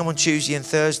 bring them on Tuesday and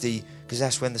Thursday, because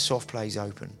that's when the soft play is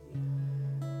open.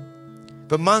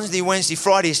 But Monday, Wednesday,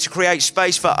 Friday is to create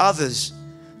space for others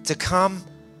to come,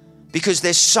 because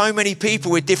there's so many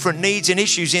people with different needs and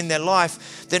issues in their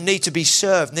life that need to be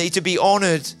served, need to be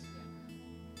honored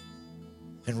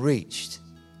and reached.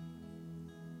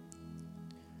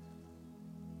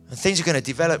 And things are going to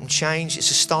develop and change.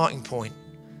 It's a starting point.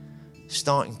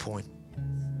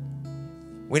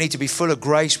 We need to be full of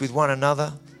grace with one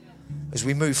another as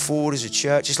we move forward as a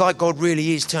church. It's like God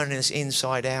really is turning us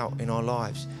inside out in our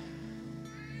lives.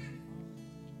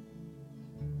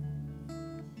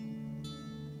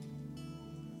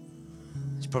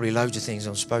 There's probably loads of things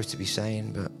I'm supposed to be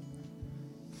saying, but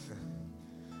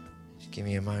just give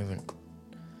me a moment.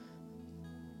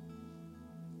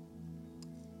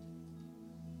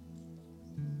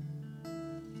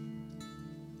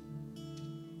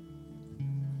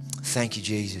 Thank you,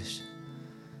 Jesus.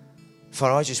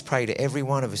 Father, I just pray that every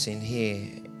one of us in here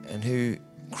and who,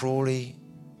 Crawley,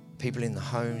 people in the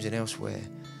homes and elsewhere,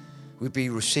 would be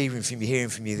receiving from you, hearing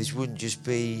from you. This wouldn't just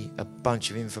be a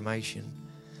bunch of information.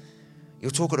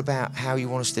 You're talking about how you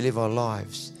want us to live our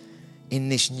lives in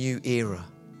this new era.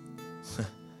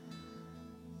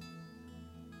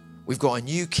 We've got a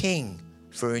new king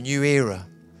for a new era.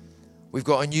 We've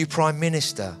got a new prime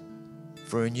minister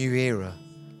for a new era.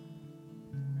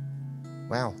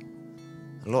 Wow,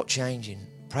 a lot changing.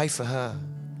 Pray for her.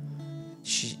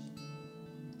 She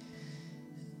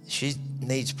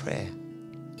needs prayer.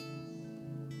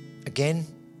 Again,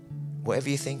 whatever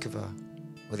you think of her,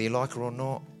 whether you like her or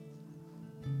not,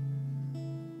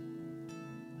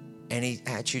 any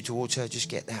attitude towards her, just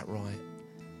get that right.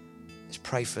 Let's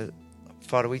pray for,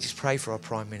 Father, we just pray for our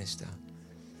Prime Minister.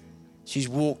 She's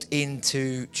walked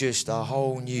into just a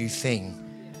whole new thing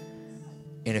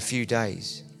in a few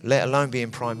days, let alone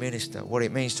being Prime Minister, what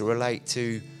it means to relate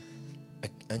to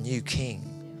a new king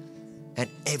and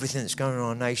everything that's going on in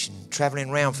our nation, traveling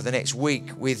around for the next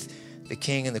week with the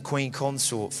King and the Queen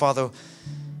Consort. Father,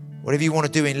 whatever you want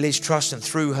to do in Liz Truss and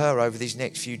through her over these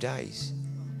next few days.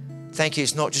 Thank you,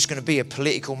 it's not just going to be a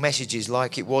political messages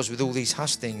like it was with all these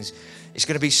hustings. It's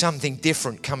going to be something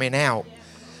different coming out.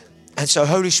 And so,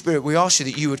 Holy Spirit, we ask you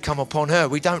that you would come upon her.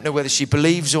 We don't know whether she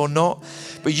believes or not,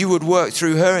 but you would work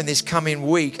through her in this coming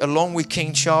week, along with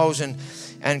King Charles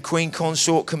and Queen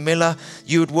Consort Camilla.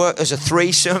 You would work as a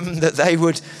threesome, that they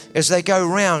would, as they go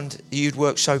around, you'd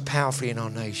work so powerfully in our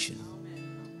nation.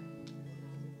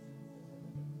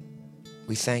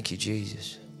 We thank you,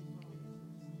 Jesus.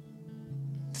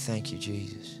 Thank you,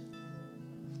 Jesus.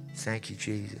 Thank you,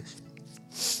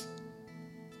 Jesus.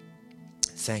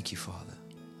 Thank you, Father.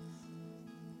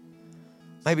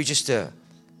 Maybe just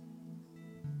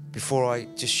before I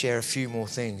just share a few more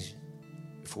things,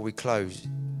 before we close,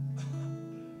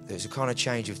 there's a kind of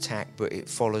change of tack, but it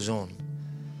follows on.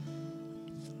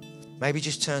 Maybe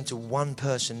just turn to one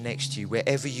person next to you,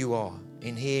 wherever you are,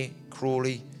 in here,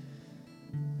 Crawley,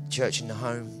 church in the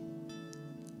home,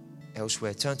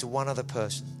 elsewhere. Turn to one other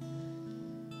person.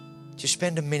 Just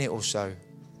spend a minute or so.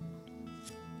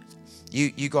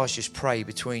 You guys just pray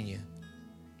between you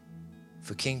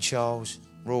for King Charles,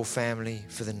 royal family,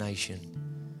 for the nation.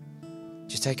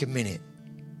 Just take a minute.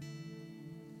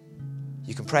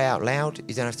 You can pray out loud.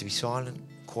 You don't have to be silent,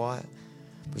 quiet.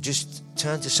 But just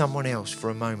turn to someone else for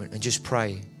a moment and just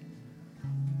pray.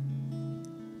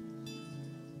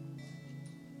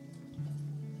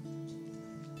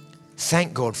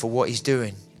 Thank God for what he's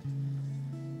doing.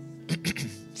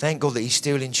 Thank God that he's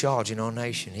still in charge in our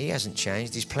nation. He hasn't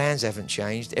changed. His plans haven't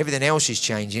changed. Everything else is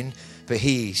changing, but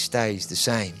he stays the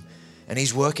same. And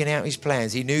he's working out his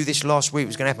plans. He knew this last week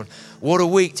was going to happen. What a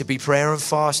week to be prayer and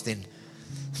fasting.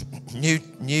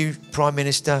 New Prime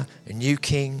Minister, a new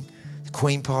King, the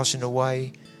Queen passing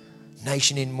away,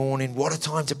 nation in mourning. What a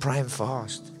time to pray and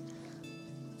fast.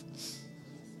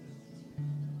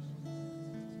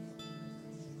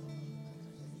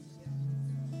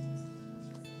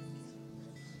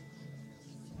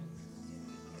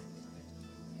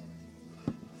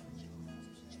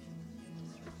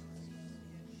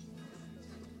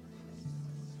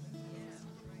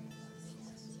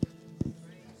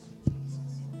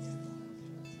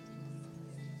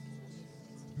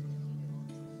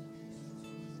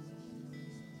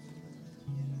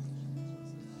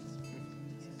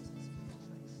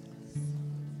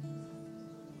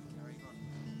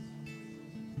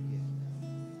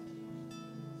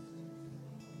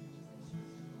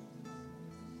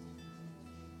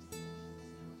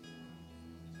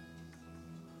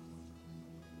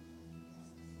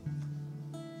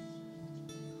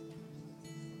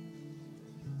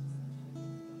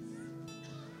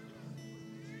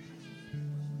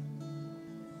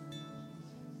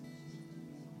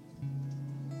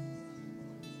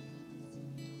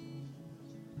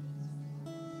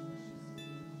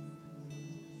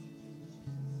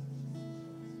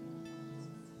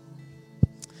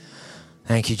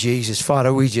 Thank you, Jesus.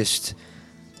 Father, I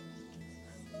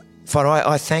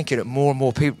thank you that more and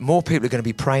more people are going to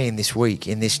be praying this week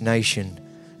in this nation.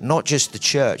 Not just the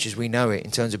church as we know it,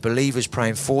 in terms of believers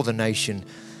praying for the nation,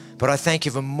 but I thank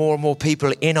you for more and more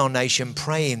people in our nation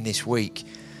praying this week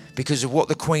because of what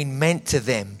the Queen meant to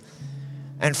them.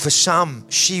 And for some,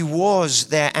 she was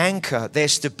their anchor, their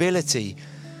stability.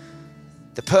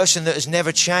 The person that has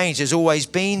never changed, has always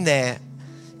been there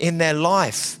in their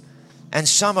life. And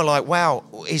some are like, wow,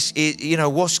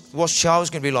 what's Charles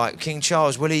going to be like? King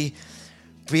Charles, will he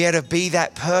be able to be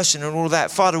that person and all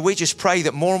that? Father, we just pray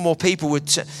that more and more people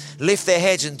would lift their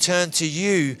heads and turn to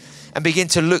you and begin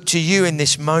to look to you in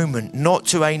this moment, not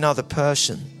to another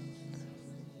person.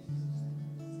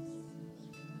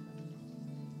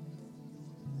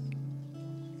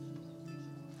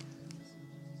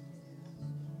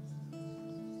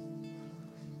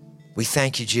 We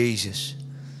thank you, Jesus.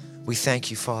 We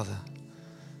thank you, Father.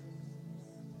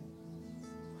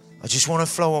 I just want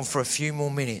to flow on for a few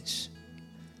more minutes.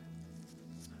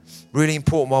 Really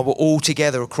important while we're all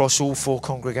together across all 4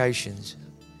 congregations.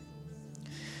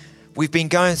 We've been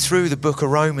going through the book of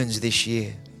Romans this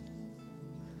year.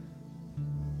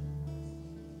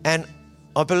 And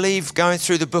I believe going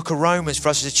through the book of Romans for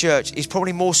us as a church is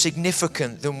probably more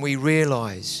significant than we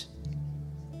realise.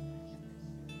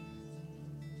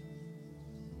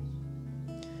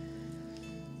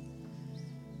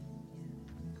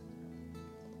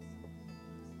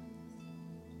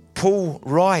 Paul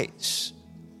writes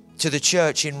to the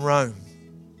church in Rome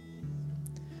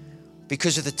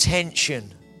because of the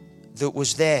tension that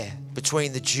was there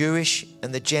between the Jewish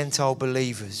and the Gentile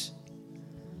believers.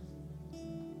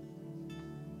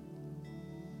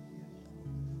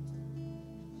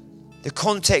 The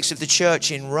context of the church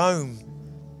in Rome,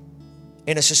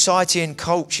 in a society and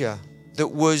culture that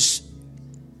was,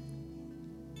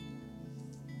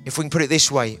 if we can put it this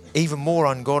way, even more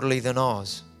ungodly than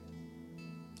ours,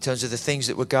 in terms of the things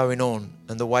that were going on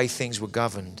and the way things were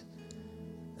governed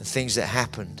and things that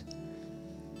happened.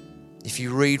 If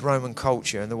you read Roman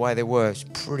culture and the way they were, it's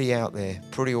pretty out there,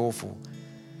 pretty awful.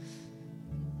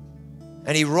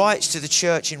 And he writes to the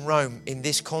church in Rome in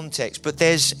this context, but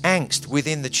there's angst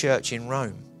within the church in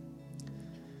Rome.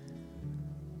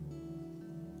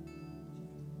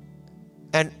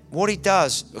 And what he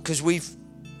does, because we've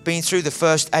been through the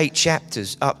first 8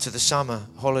 chapters up to the summer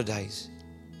holidays,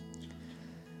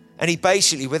 and he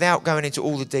basically, without going into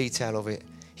all the detail of it,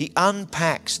 he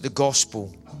unpacks the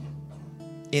gospel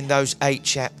in those 8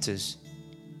 chapters,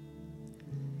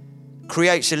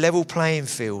 creates a level playing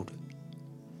field,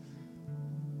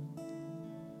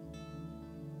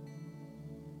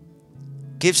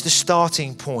 gives the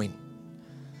starting point,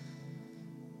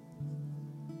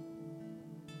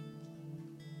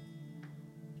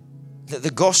 that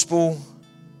the gospel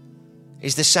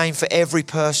is the same for every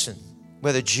person,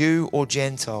 whether Jew or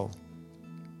Gentile.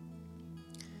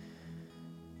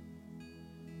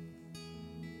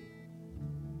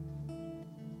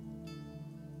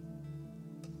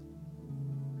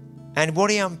 And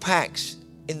what he unpacks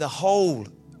in the whole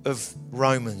of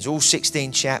Romans, all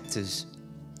 16 chapters,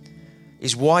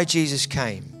 is why Jesus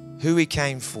came, who he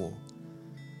came for.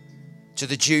 To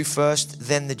the Jew first,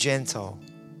 then the Gentile,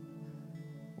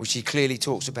 which he clearly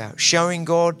talks about. Showing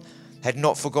God had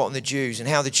not forgotten the Jews, and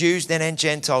how the Jews then and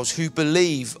Gentiles who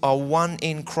believe are one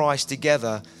in Christ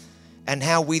together, and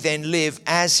how we then live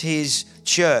as his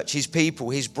church, his people,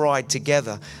 his bride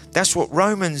together. That's what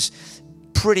Romans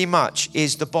pretty much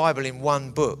is, the Bible in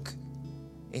one book,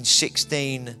 in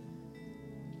 16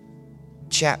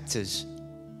 chapters.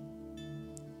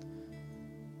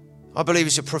 I believe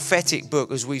it's a prophetic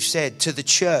book, as we've said, to the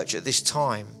church at this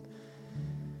time.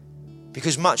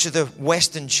 Because much of the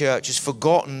Western church has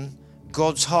forgotten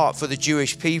God's heart for the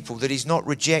Jewish people, that he's not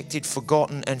rejected,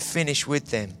 forgotten, and finished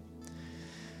with them.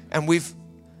 And we've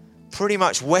pretty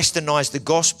much westernized the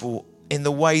gospel in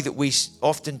the way that we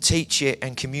often teach it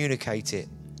and communicate it.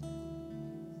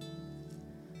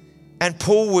 And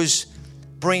Paul was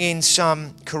bringing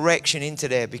some correction into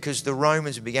there, because the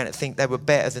Romans began to think they were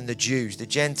better than the Jews. The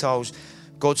Gentiles,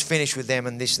 God's finished with them,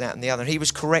 and this, that, and the other. And he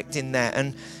was correcting that.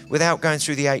 And without going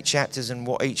through the 8 chapters and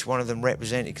what each one of them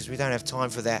represented, because we don't have time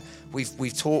for that,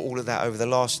 we've taught all of that over the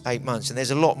last 8 months. And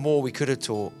there's a lot more we could have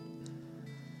taught.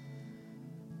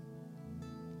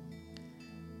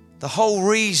 The whole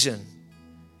reason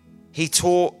he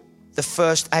taught the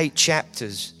first 8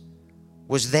 chapters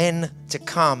was then to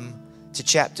come to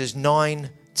chapters 9,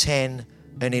 10,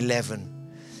 and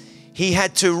 11. He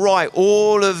had to write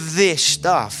all of this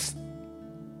stuff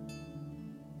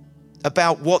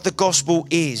about what the gospel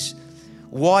is,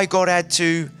 why God had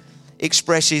to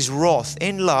express his wrath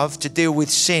in love to deal with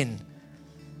sin,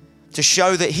 to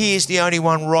show that he is the only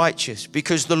one righteous,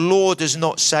 because the law does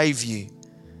not save you.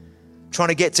 Trying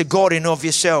to get to God in of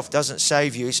yourself doesn't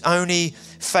save you. It's only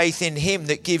faith in him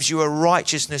that gives you a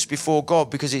righteousness before God,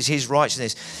 because it's his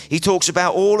righteousness. He talks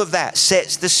about all of that,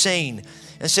 sets the scene,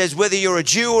 and says whether you're a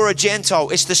Jew or a Gentile,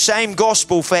 it's the same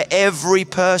gospel for every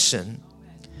person.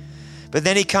 But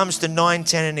then he comes to 9,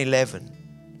 10, and 11.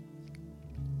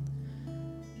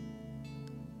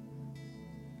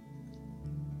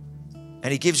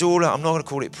 And he gives all, I'm not going to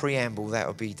call it preamble, that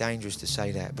would be dangerous to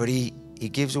say that, but he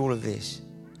gives all of this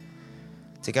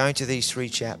to go into these 3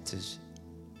 chapters.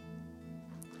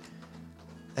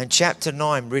 And chapter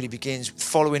 9 really begins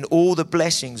following all the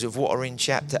blessings of what are in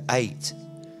chapter 8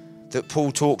 that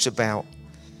Paul talks about.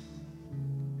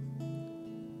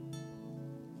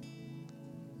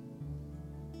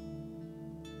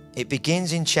 It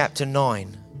begins in chapter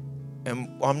 9,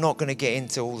 and I'm not going to get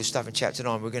into all the stuff in chapter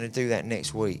 9. We're going to do that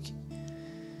next week.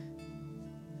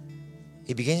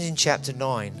 It begins in chapter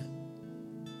 9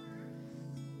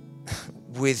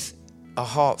 with a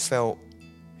heartfelt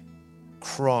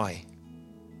cry.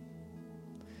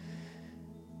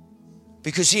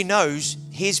 Because he knows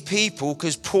his people,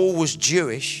 because Paul was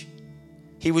Jewish,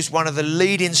 he was one of the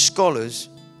leading scholars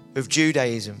of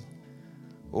Judaism,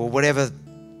 or whatever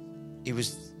he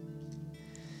was.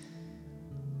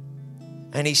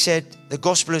 And he said, the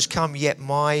gospel has come, yet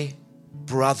my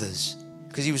brothers,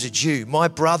 because he was a Jew, my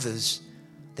brothers,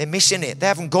 they're missing it. They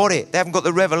haven't got it. They haven't got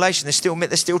the revelation. They're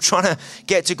still trying to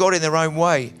get to God in their own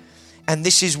way. And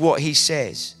this is what he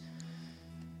says.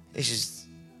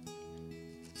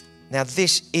 Now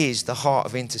this is the heart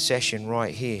of intercession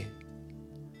right here.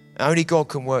 Only God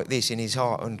can work this in his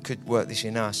heart and could work this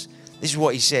in us. This is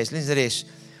what he says. Listen to this.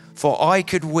 For I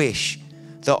could wish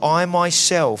that I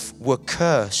myself were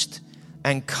cursed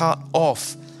and cut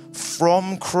off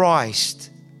from Christ.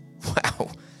 Wow.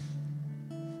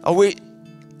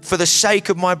 For the sake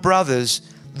of my brothers,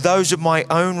 those of my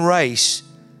own race,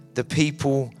 the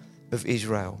people of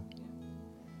Israel.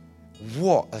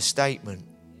 What a statement.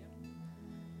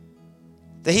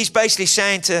 That he's basically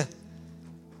saying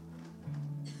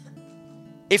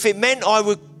if it meant I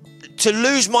would to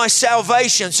lose my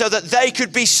salvation so that they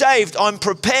could be saved, I'm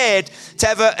prepared to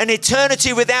have an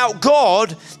eternity without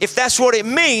God, if that's what it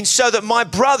means, so that my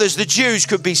brothers, the Jews,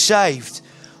 could be saved.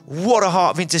 What a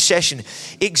heart of intercession.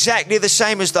 Exactly the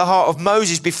same as the heart of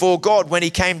Moses before God when he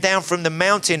came down from the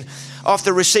mountain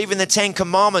after receiving the 10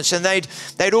 Commandments, and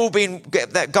they'd all been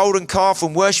that golden calf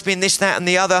and worshiping this, that and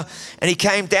the other. And he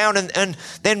came down and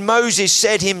then Moses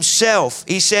said himself,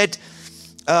 he said,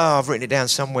 I've written it down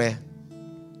somewhere.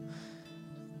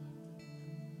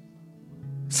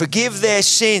 Forgive their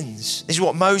sins. This is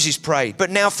what Moses prayed.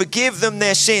 But now forgive them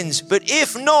their sins. But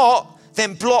if not,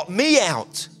 then blot me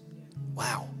out.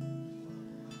 Wow.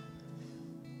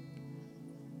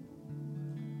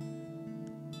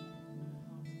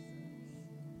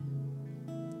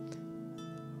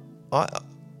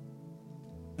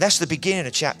 That's the beginning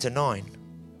of chapter 9.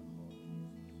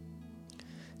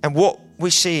 And what we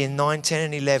see in 9, 10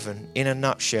 and 11 in a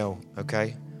nutshell,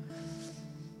 okay,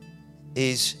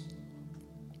 is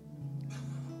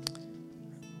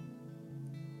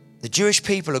the Jewish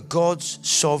people are God's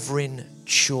sovereign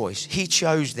choice. He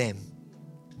chose them.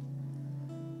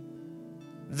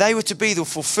 They were to be the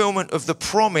fulfillment of the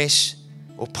promise,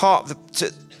 or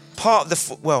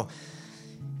well,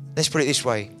 let's put it this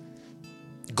way.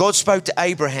 God spoke to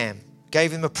Abraham,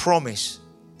 gave him a promise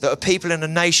that a people and a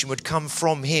nation would come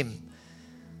from him,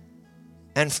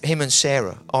 and him and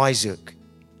Sarah, Isaac,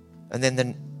 and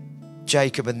then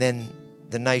Jacob, and then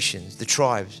the nations, the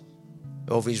tribes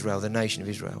of Israel, the nation of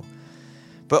Israel.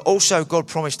 But also God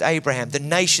promised Abraham the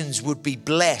nations would be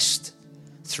blessed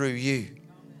through you.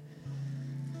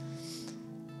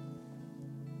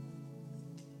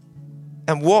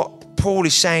 And what Paul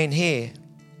is saying here,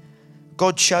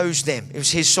 God chose them. It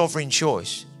was his sovereign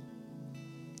choice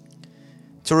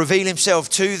to reveal himself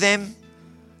to them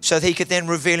so that he could then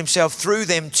reveal himself through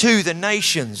them to the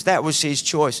nations. That was his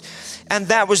choice. And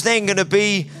that was then going to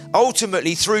be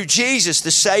ultimately through Jesus, the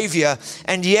Savior.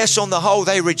 And yes, on the whole,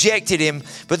 they rejected him.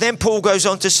 But then Paul goes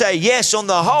on to say, yes, on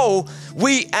the whole,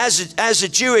 we as a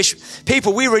Jewish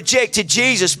people, we rejected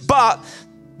Jesus, but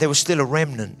there was still a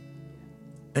remnant.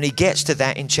 And he gets to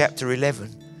that in chapter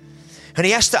 11. And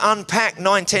he has to unpack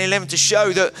 9, 10, 11 to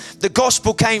show that the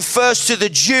gospel came first to the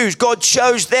Jews. God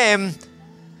chose them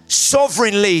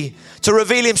sovereignly to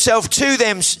reveal himself to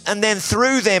them and then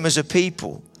through them as a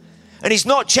people. And he's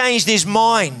not changed his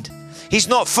mind. He's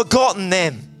not forgotten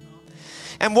them.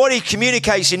 And what he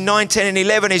communicates in 9, 10 and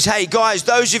 11 is, hey guys,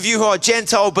 those of you who are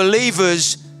Gentile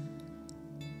believers,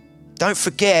 don't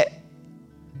forget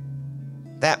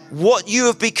that what you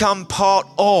have become part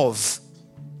of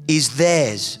is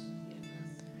theirs.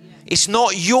 It's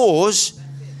not yours,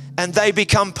 and they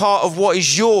become part of what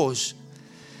is yours.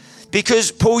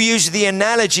 Because Paul uses the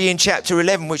analogy in chapter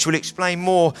 11, which will explain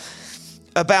more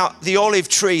about the olive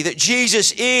tree, that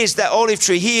Jesus is that olive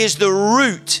tree. He is the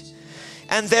root,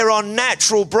 and there are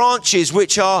natural branches,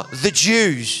 which are the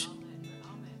Jews.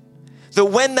 That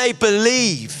when they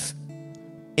believe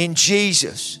in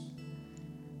Jesus,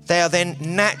 they are then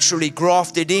naturally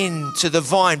grafted into the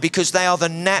vine because they are the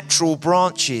natural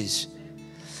branches.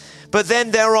 But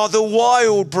then there are the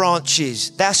wild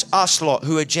branches. That's us lot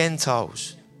who are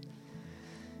Gentiles.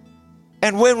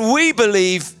 And when we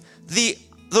believe, the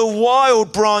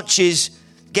wild branches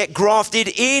get grafted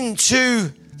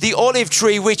into the olive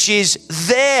tree, which is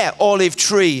their olive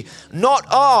tree. Not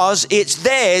ours, it's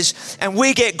theirs. And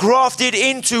we get grafted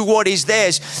into what is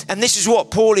theirs. And this is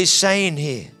what Paul is saying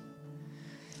here.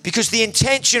 Because the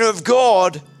intention of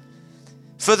God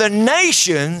for the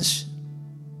nations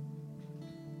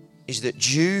is that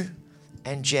Jew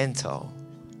and Gentile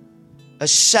are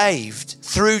saved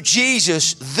through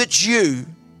Jesus. The Jew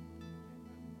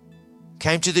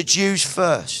came to the Jews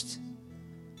first.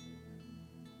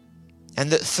 And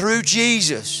that through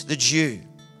Jesus, the Jew,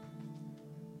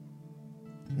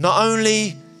 not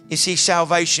only is he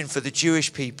salvation for the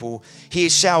Jewish people, he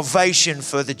is salvation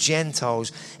for the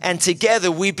Gentiles. And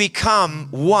together we become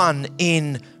one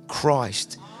in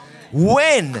Christ.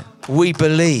 When we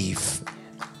believe.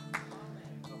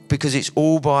 Because it's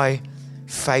all by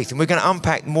faith. And we're going to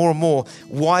unpack more and more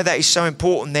why that is so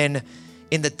important then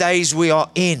in the days we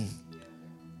are in.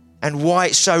 And why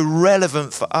it's so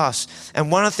relevant for us.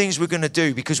 And one of the things we're going to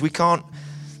do, because we can't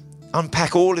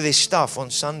unpack all of this stuff on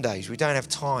Sundays, we don't have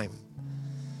time.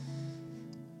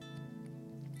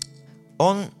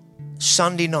 On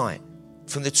Sunday night,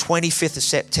 from the 25th of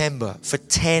September, for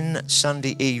 10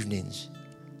 Sunday evenings,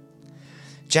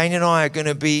 Jane and I are going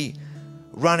to be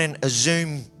running a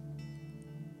Zoom.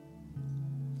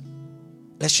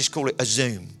 Let's just call it a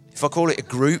Zoom. If I call it a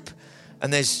group,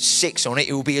 and there's 6 on it,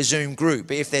 it will be a Zoom group.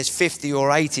 But if there's 50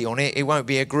 or 80 on it, it won't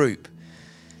be a group.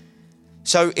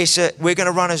 So we're going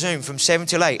to run a Zoom from 7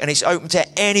 till 8, and it's open to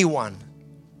anyone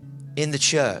in the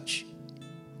church.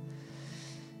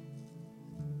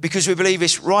 Because we believe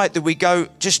it's right that we go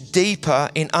just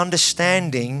deeper in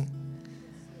understanding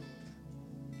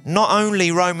not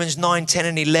only Romans 9, 10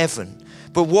 and 11,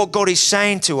 but what God is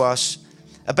saying to us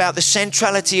about the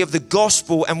centrality of the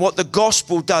gospel and what the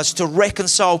gospel does to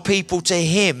reconcile people to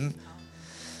Him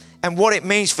and what it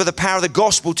means for the power of the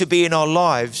gospel to be in our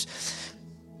lives.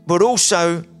 But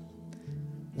also,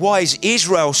 why is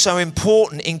Israel so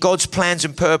important in God's plans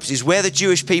and purposes, where the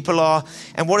Jewish people are,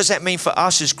 and what does that mean for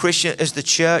us as Christians, as the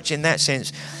church in that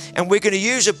sense? And we're going to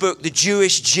use a book, The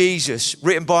Jewish Jesus,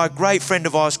 written by a great friend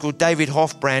of ours called David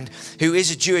Hofbrand, who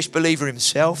is a Jewish believer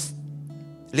himself,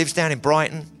 lives down in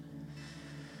Brighton.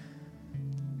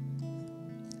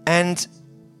 And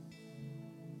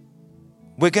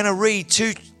we're going to read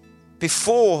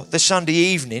before the Sunday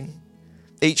evening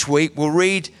each week, we'll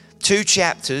read 2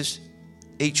 chapters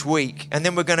each week. And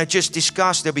then we're going to just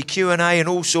discuss, there'll be Q&A and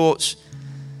all sorts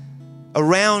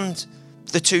around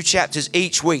the 2 chapters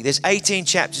each week. There's 18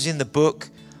 chapters in the book.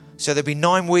 So there'll be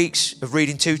 9 weeks of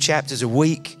reading 2 chapters a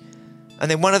week. And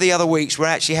then one of the other weeks, we'll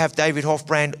actually have David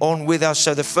Hofbrand on with us.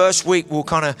 So the first week, we'll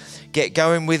kind of get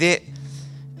going with it.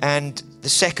 And the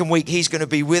second week, he's going to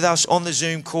be with us on the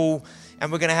Zoom call,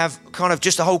 and we're going to have kind of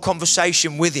just a whole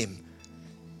conversation with him.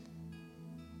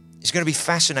 It's going to be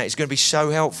fascinating. It's going to be so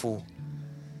helpful.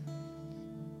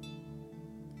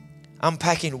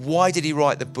 Unpacking why did he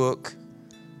write the book,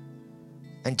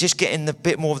 and just getting the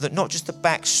bit more of the, not just the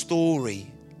backstory,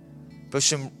 but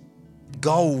some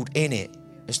gold in it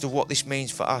as to what this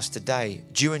means for us today,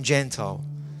 Jew and Gentile.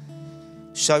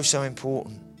 So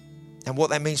important. And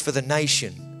what that means for the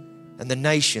nation. And the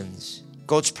nations,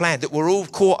 God's plan that we're all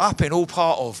caught up in, all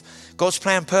part of. God's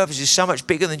plan and purpose is so much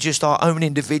bigger than just our own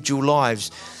individual lives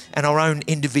and our own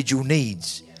individual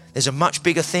needs. There's a much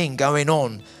bigger thing going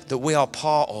on that we are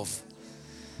part of.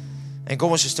 And God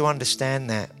wants us to understand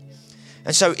that.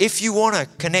 And so if you want to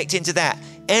connect into that,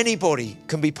 anybody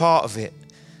can be part of it.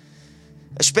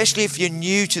 Especially if you're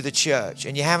new to the church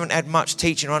and you haven't had much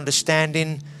teaching or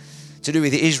understanding to do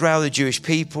with Israel, the Jewish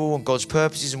people, and God's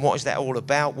purposes, and what is that all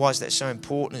about? Why is that so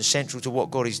important and central to what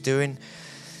God is doing?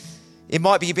 It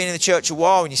might be you've been in the church a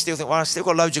while and you still think, well, I've still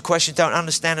got loads of questions, don't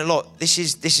understand a lot. This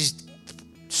is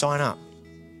sign up.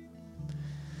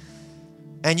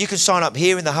 And you can sign up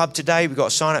here in the hub today. We've got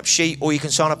a sign-up sheet, or you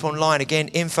can sign up online. Again,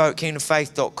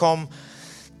 info@kingdomfaith.com.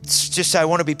 Just say, I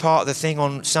want to be part of the thing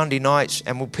on Sunday nights,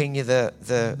 and we'll ping you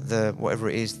the whatever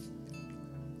it is,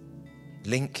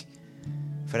 link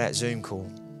for that Zoom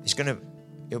call.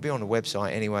 It'll be on the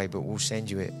website anyway, but we'll send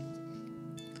you it.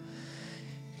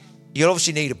 You'll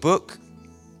obviously need a book.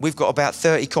 We've got about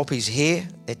 30 copies here.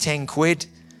 They're 10 quid.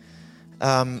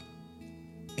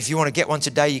 If you want to get one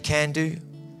today, you can do.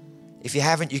 If you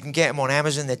haven't, you can get them on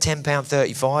Amazon. They're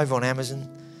 £10.35 on Amazon.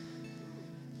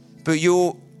 But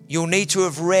you'll need to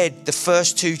have read the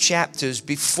first 2 chapters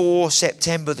before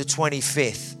September the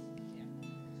 25th.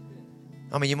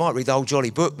 I mean, you might read the whole jolly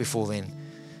book before then.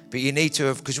 But you need to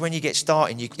have, because when you get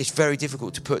starting, it's very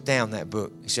difficult to put down that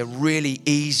book. It's a really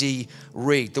easy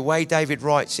read. The way David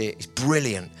writes it is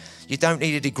brilliant. You don't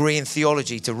need a degree in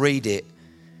theology to read it.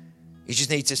 You just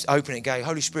need to open it and go,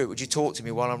 Holy Spirit, would you talk to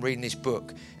me while I'm reading this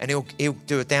book? And he'll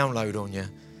do a download on you.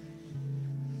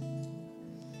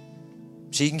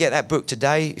 So you can get that book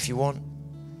today if you want.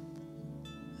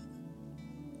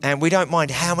 And we don't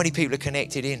mind how many people are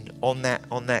connected in on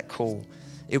that call.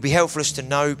 It'll be helpful us to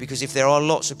know, because if there are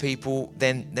lots of people,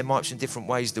 then there might be some different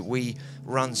ways that we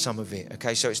run some of it.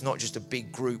 Okay, so it's not just a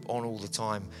big group on all the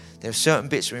time. There are certain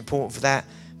bits that are important for that,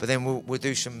 but then we'll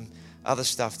do some other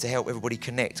stuff to help everybody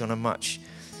connect on a much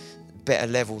better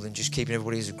level than just keeping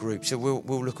everybody as a group. So we'll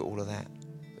look at all of that.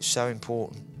 It's so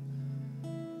important.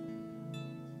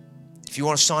 If you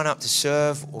want to sign up to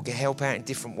serve or get help out in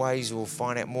different ways or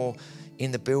find out more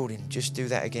in the building, just do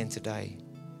that again today.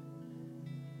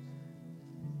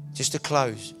 Just to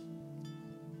close,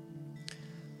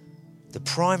 the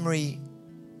primary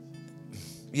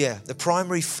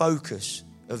focus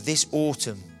of this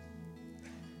autumn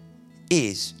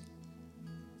is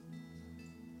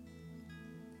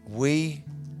we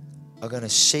are going to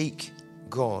seek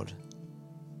God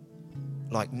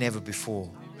like never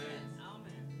before.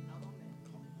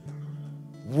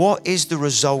 What is the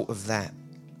result of that?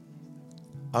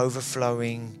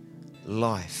 Overflowing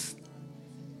life.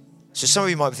 So some of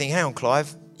you might be thinking, hang on,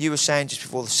 Clive, you were saying just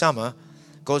before the summer,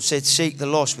 God said, seek the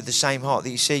lost with the same heart that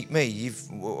you seek me.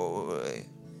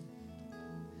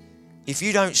 If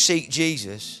you don't seek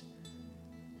Jesus,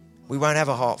 we won't have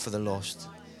a heart for the lost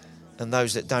and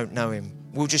those that don't know him.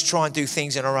 We'll just try and do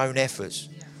things in our own efforts.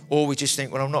 Or we just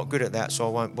think, well, I'm not good at that, so I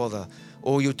won't bother.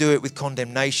 Or you'll do it with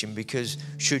condemnation because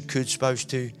should, could, supposed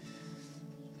to.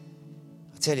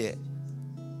 I tell you,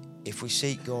 if we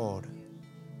seek God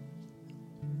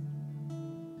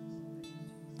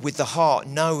with the heart,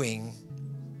 knowing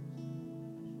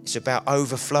it's about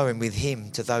overflowing with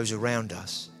him to those around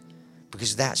us,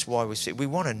 because that's why we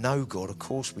want to know God, of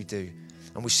course we do,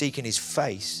 and we're seeking his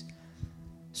face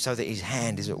so that his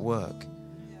hand is at work,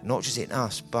 not just in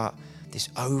us, but this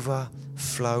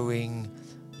overflowing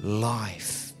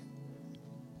life.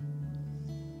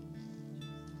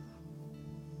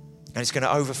 And it's going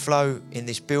to overflow in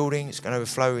this building. It's going to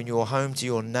overflow in your home, to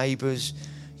your neighbours,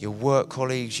 your work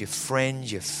colleagues, your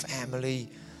friends, your family,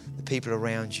 the people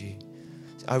around you.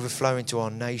 It's overflowing to our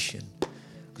nation,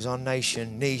 because our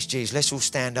nation needs Jesus. Let's all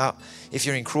stand up. If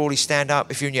you're in Crawley, stand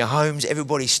up. If you're in your homes,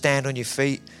 everybody stand on your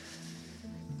feet.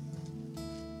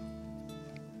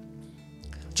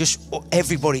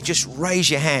 Everybody, just raise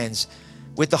your hands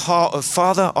with the heart of,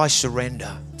 Father, I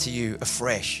surrender to you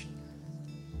afresh.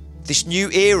 This new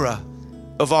era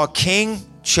of our King,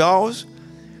 Charles,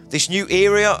 this new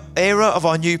era of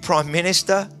our new Prime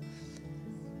Minister,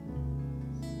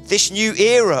 this new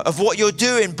era of what you're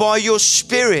doing by your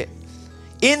Spirit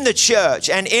in the church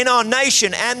and in our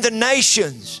nation and the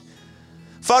nations.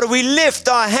 Father, we lift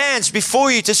our hands before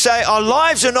you to say our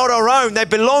lives are not our own, they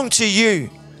belong to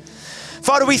you.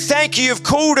 Father, we thank you. You've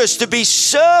called us to be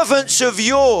servants of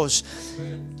yours,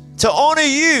 to honor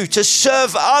you, to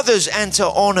serve others, and to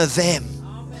honor them.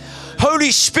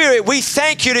 Holy Spirit, we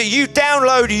thank you that you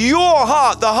download your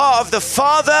heart, the heart of the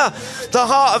Father, the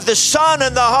heart of the Son,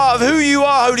 and the heart of who you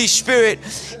are, Holy Spirit,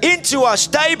 into us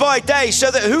day by day,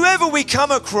 so that whoever we come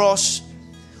across,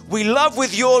 we love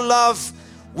with your love,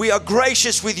 we are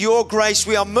gracious with your grace,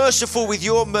 we are merciful with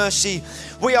your mercy,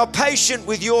 we are patient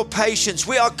with your patience,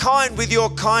 we are kind with your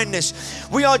kindness,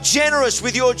 we are generous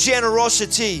with your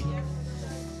generosity,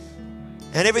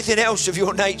 and everything else of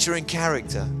your nature and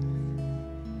character.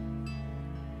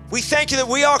 We thank you that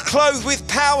we are clothed with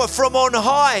power from on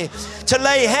high to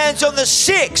lay hands on the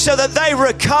sick so that they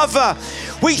recover.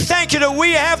 We thank you that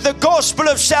we have the gospel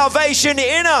of salvation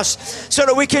in us so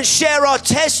that we can share our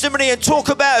testimony and talk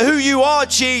about who you are,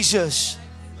 Jesus.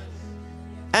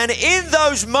 And in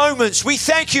those moments, we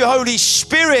thank you, Holy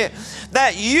Spirit,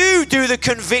 that you do the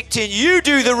convicting, you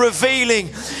do the revealing,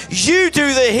 you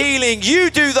do the healing, you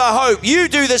do the hope, you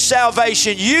do the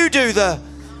salvation, you do the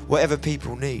whatever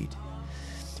people need.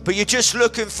 But you're just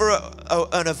looking for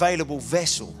an available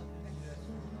vessel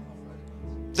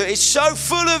that is so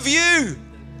full of you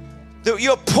that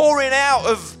you're pouring out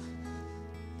of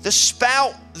the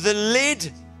spout, the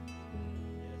lid,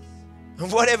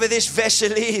 and whatever this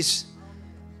vessel is.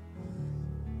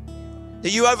 That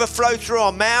you overflow through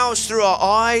our mouths, through our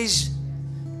eyes,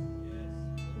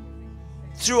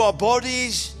 through our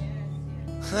bodies,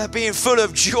 being full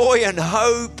of joy and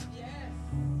hope.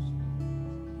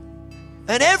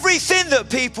 And everything that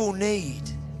people need.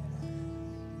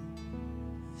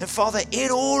 And Father, in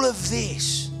all of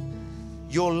this,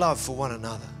 your love for one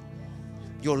another.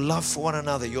 Your love for one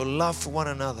another. Your love for one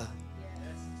another.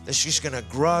 It's just going to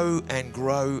grow and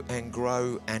grow and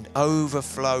grow and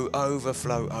overflow,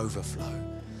 overflow, overflow.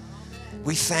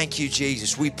 We thank you,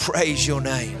 Jesus. We praise your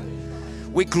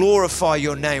name. We glorify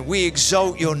your name. We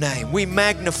exalt your name. We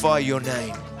magnify your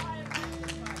name.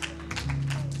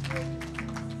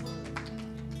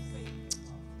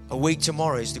 A week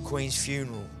tomorrow is the Queen's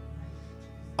funeral.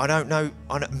 I don't know,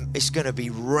 it's going to be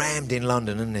rammed in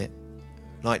London, isn't it?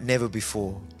 Like never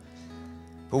before.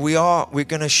 But we're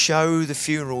going to show the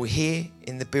funeral here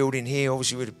in the building here,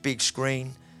 obviously with a big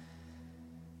screen.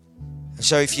 And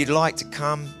so if you'd like to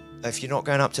come, if you're not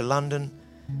going up to London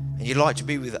and you'd like to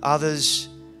be with others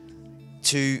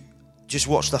to just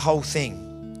watch the whole thing.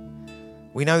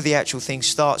 We know the actual thing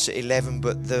starts at 11,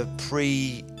 but the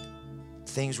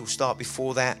things will start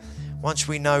before that. Once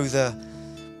we know the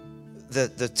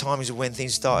timings of when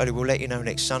things start early, we'll let you know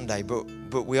next Sunday.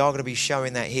 But we are going to be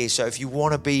showing that here. So if you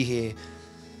want to be here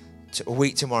a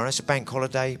week tomorrow, it's a bank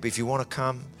holiday, but if you want to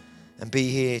come and be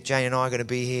here, Jane and I are going to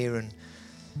be here. And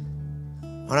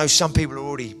I know some people are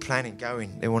already planning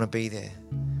going. They want to be there.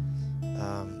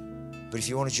 But if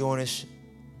you want to join us,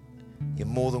 you're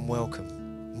more than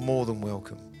welcome. More than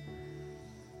welcome.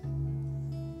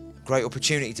 Great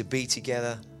opportunity to be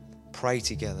together, pray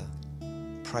together,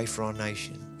 pray for our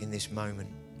nation in this moment.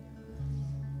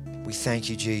 We thank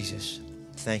you, Jesus.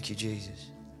 Thank you,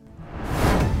 Jesus.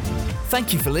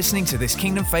 Thank you for listening to this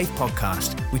Kingdom Faith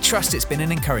podcast. We trust it's been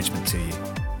an encouragement to you.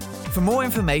 For more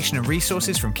information and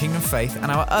resources from Kingdom Faith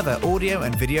and our other audio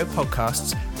and video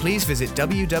podcasts, please visit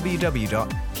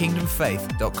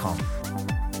www.kingdomfaith.com.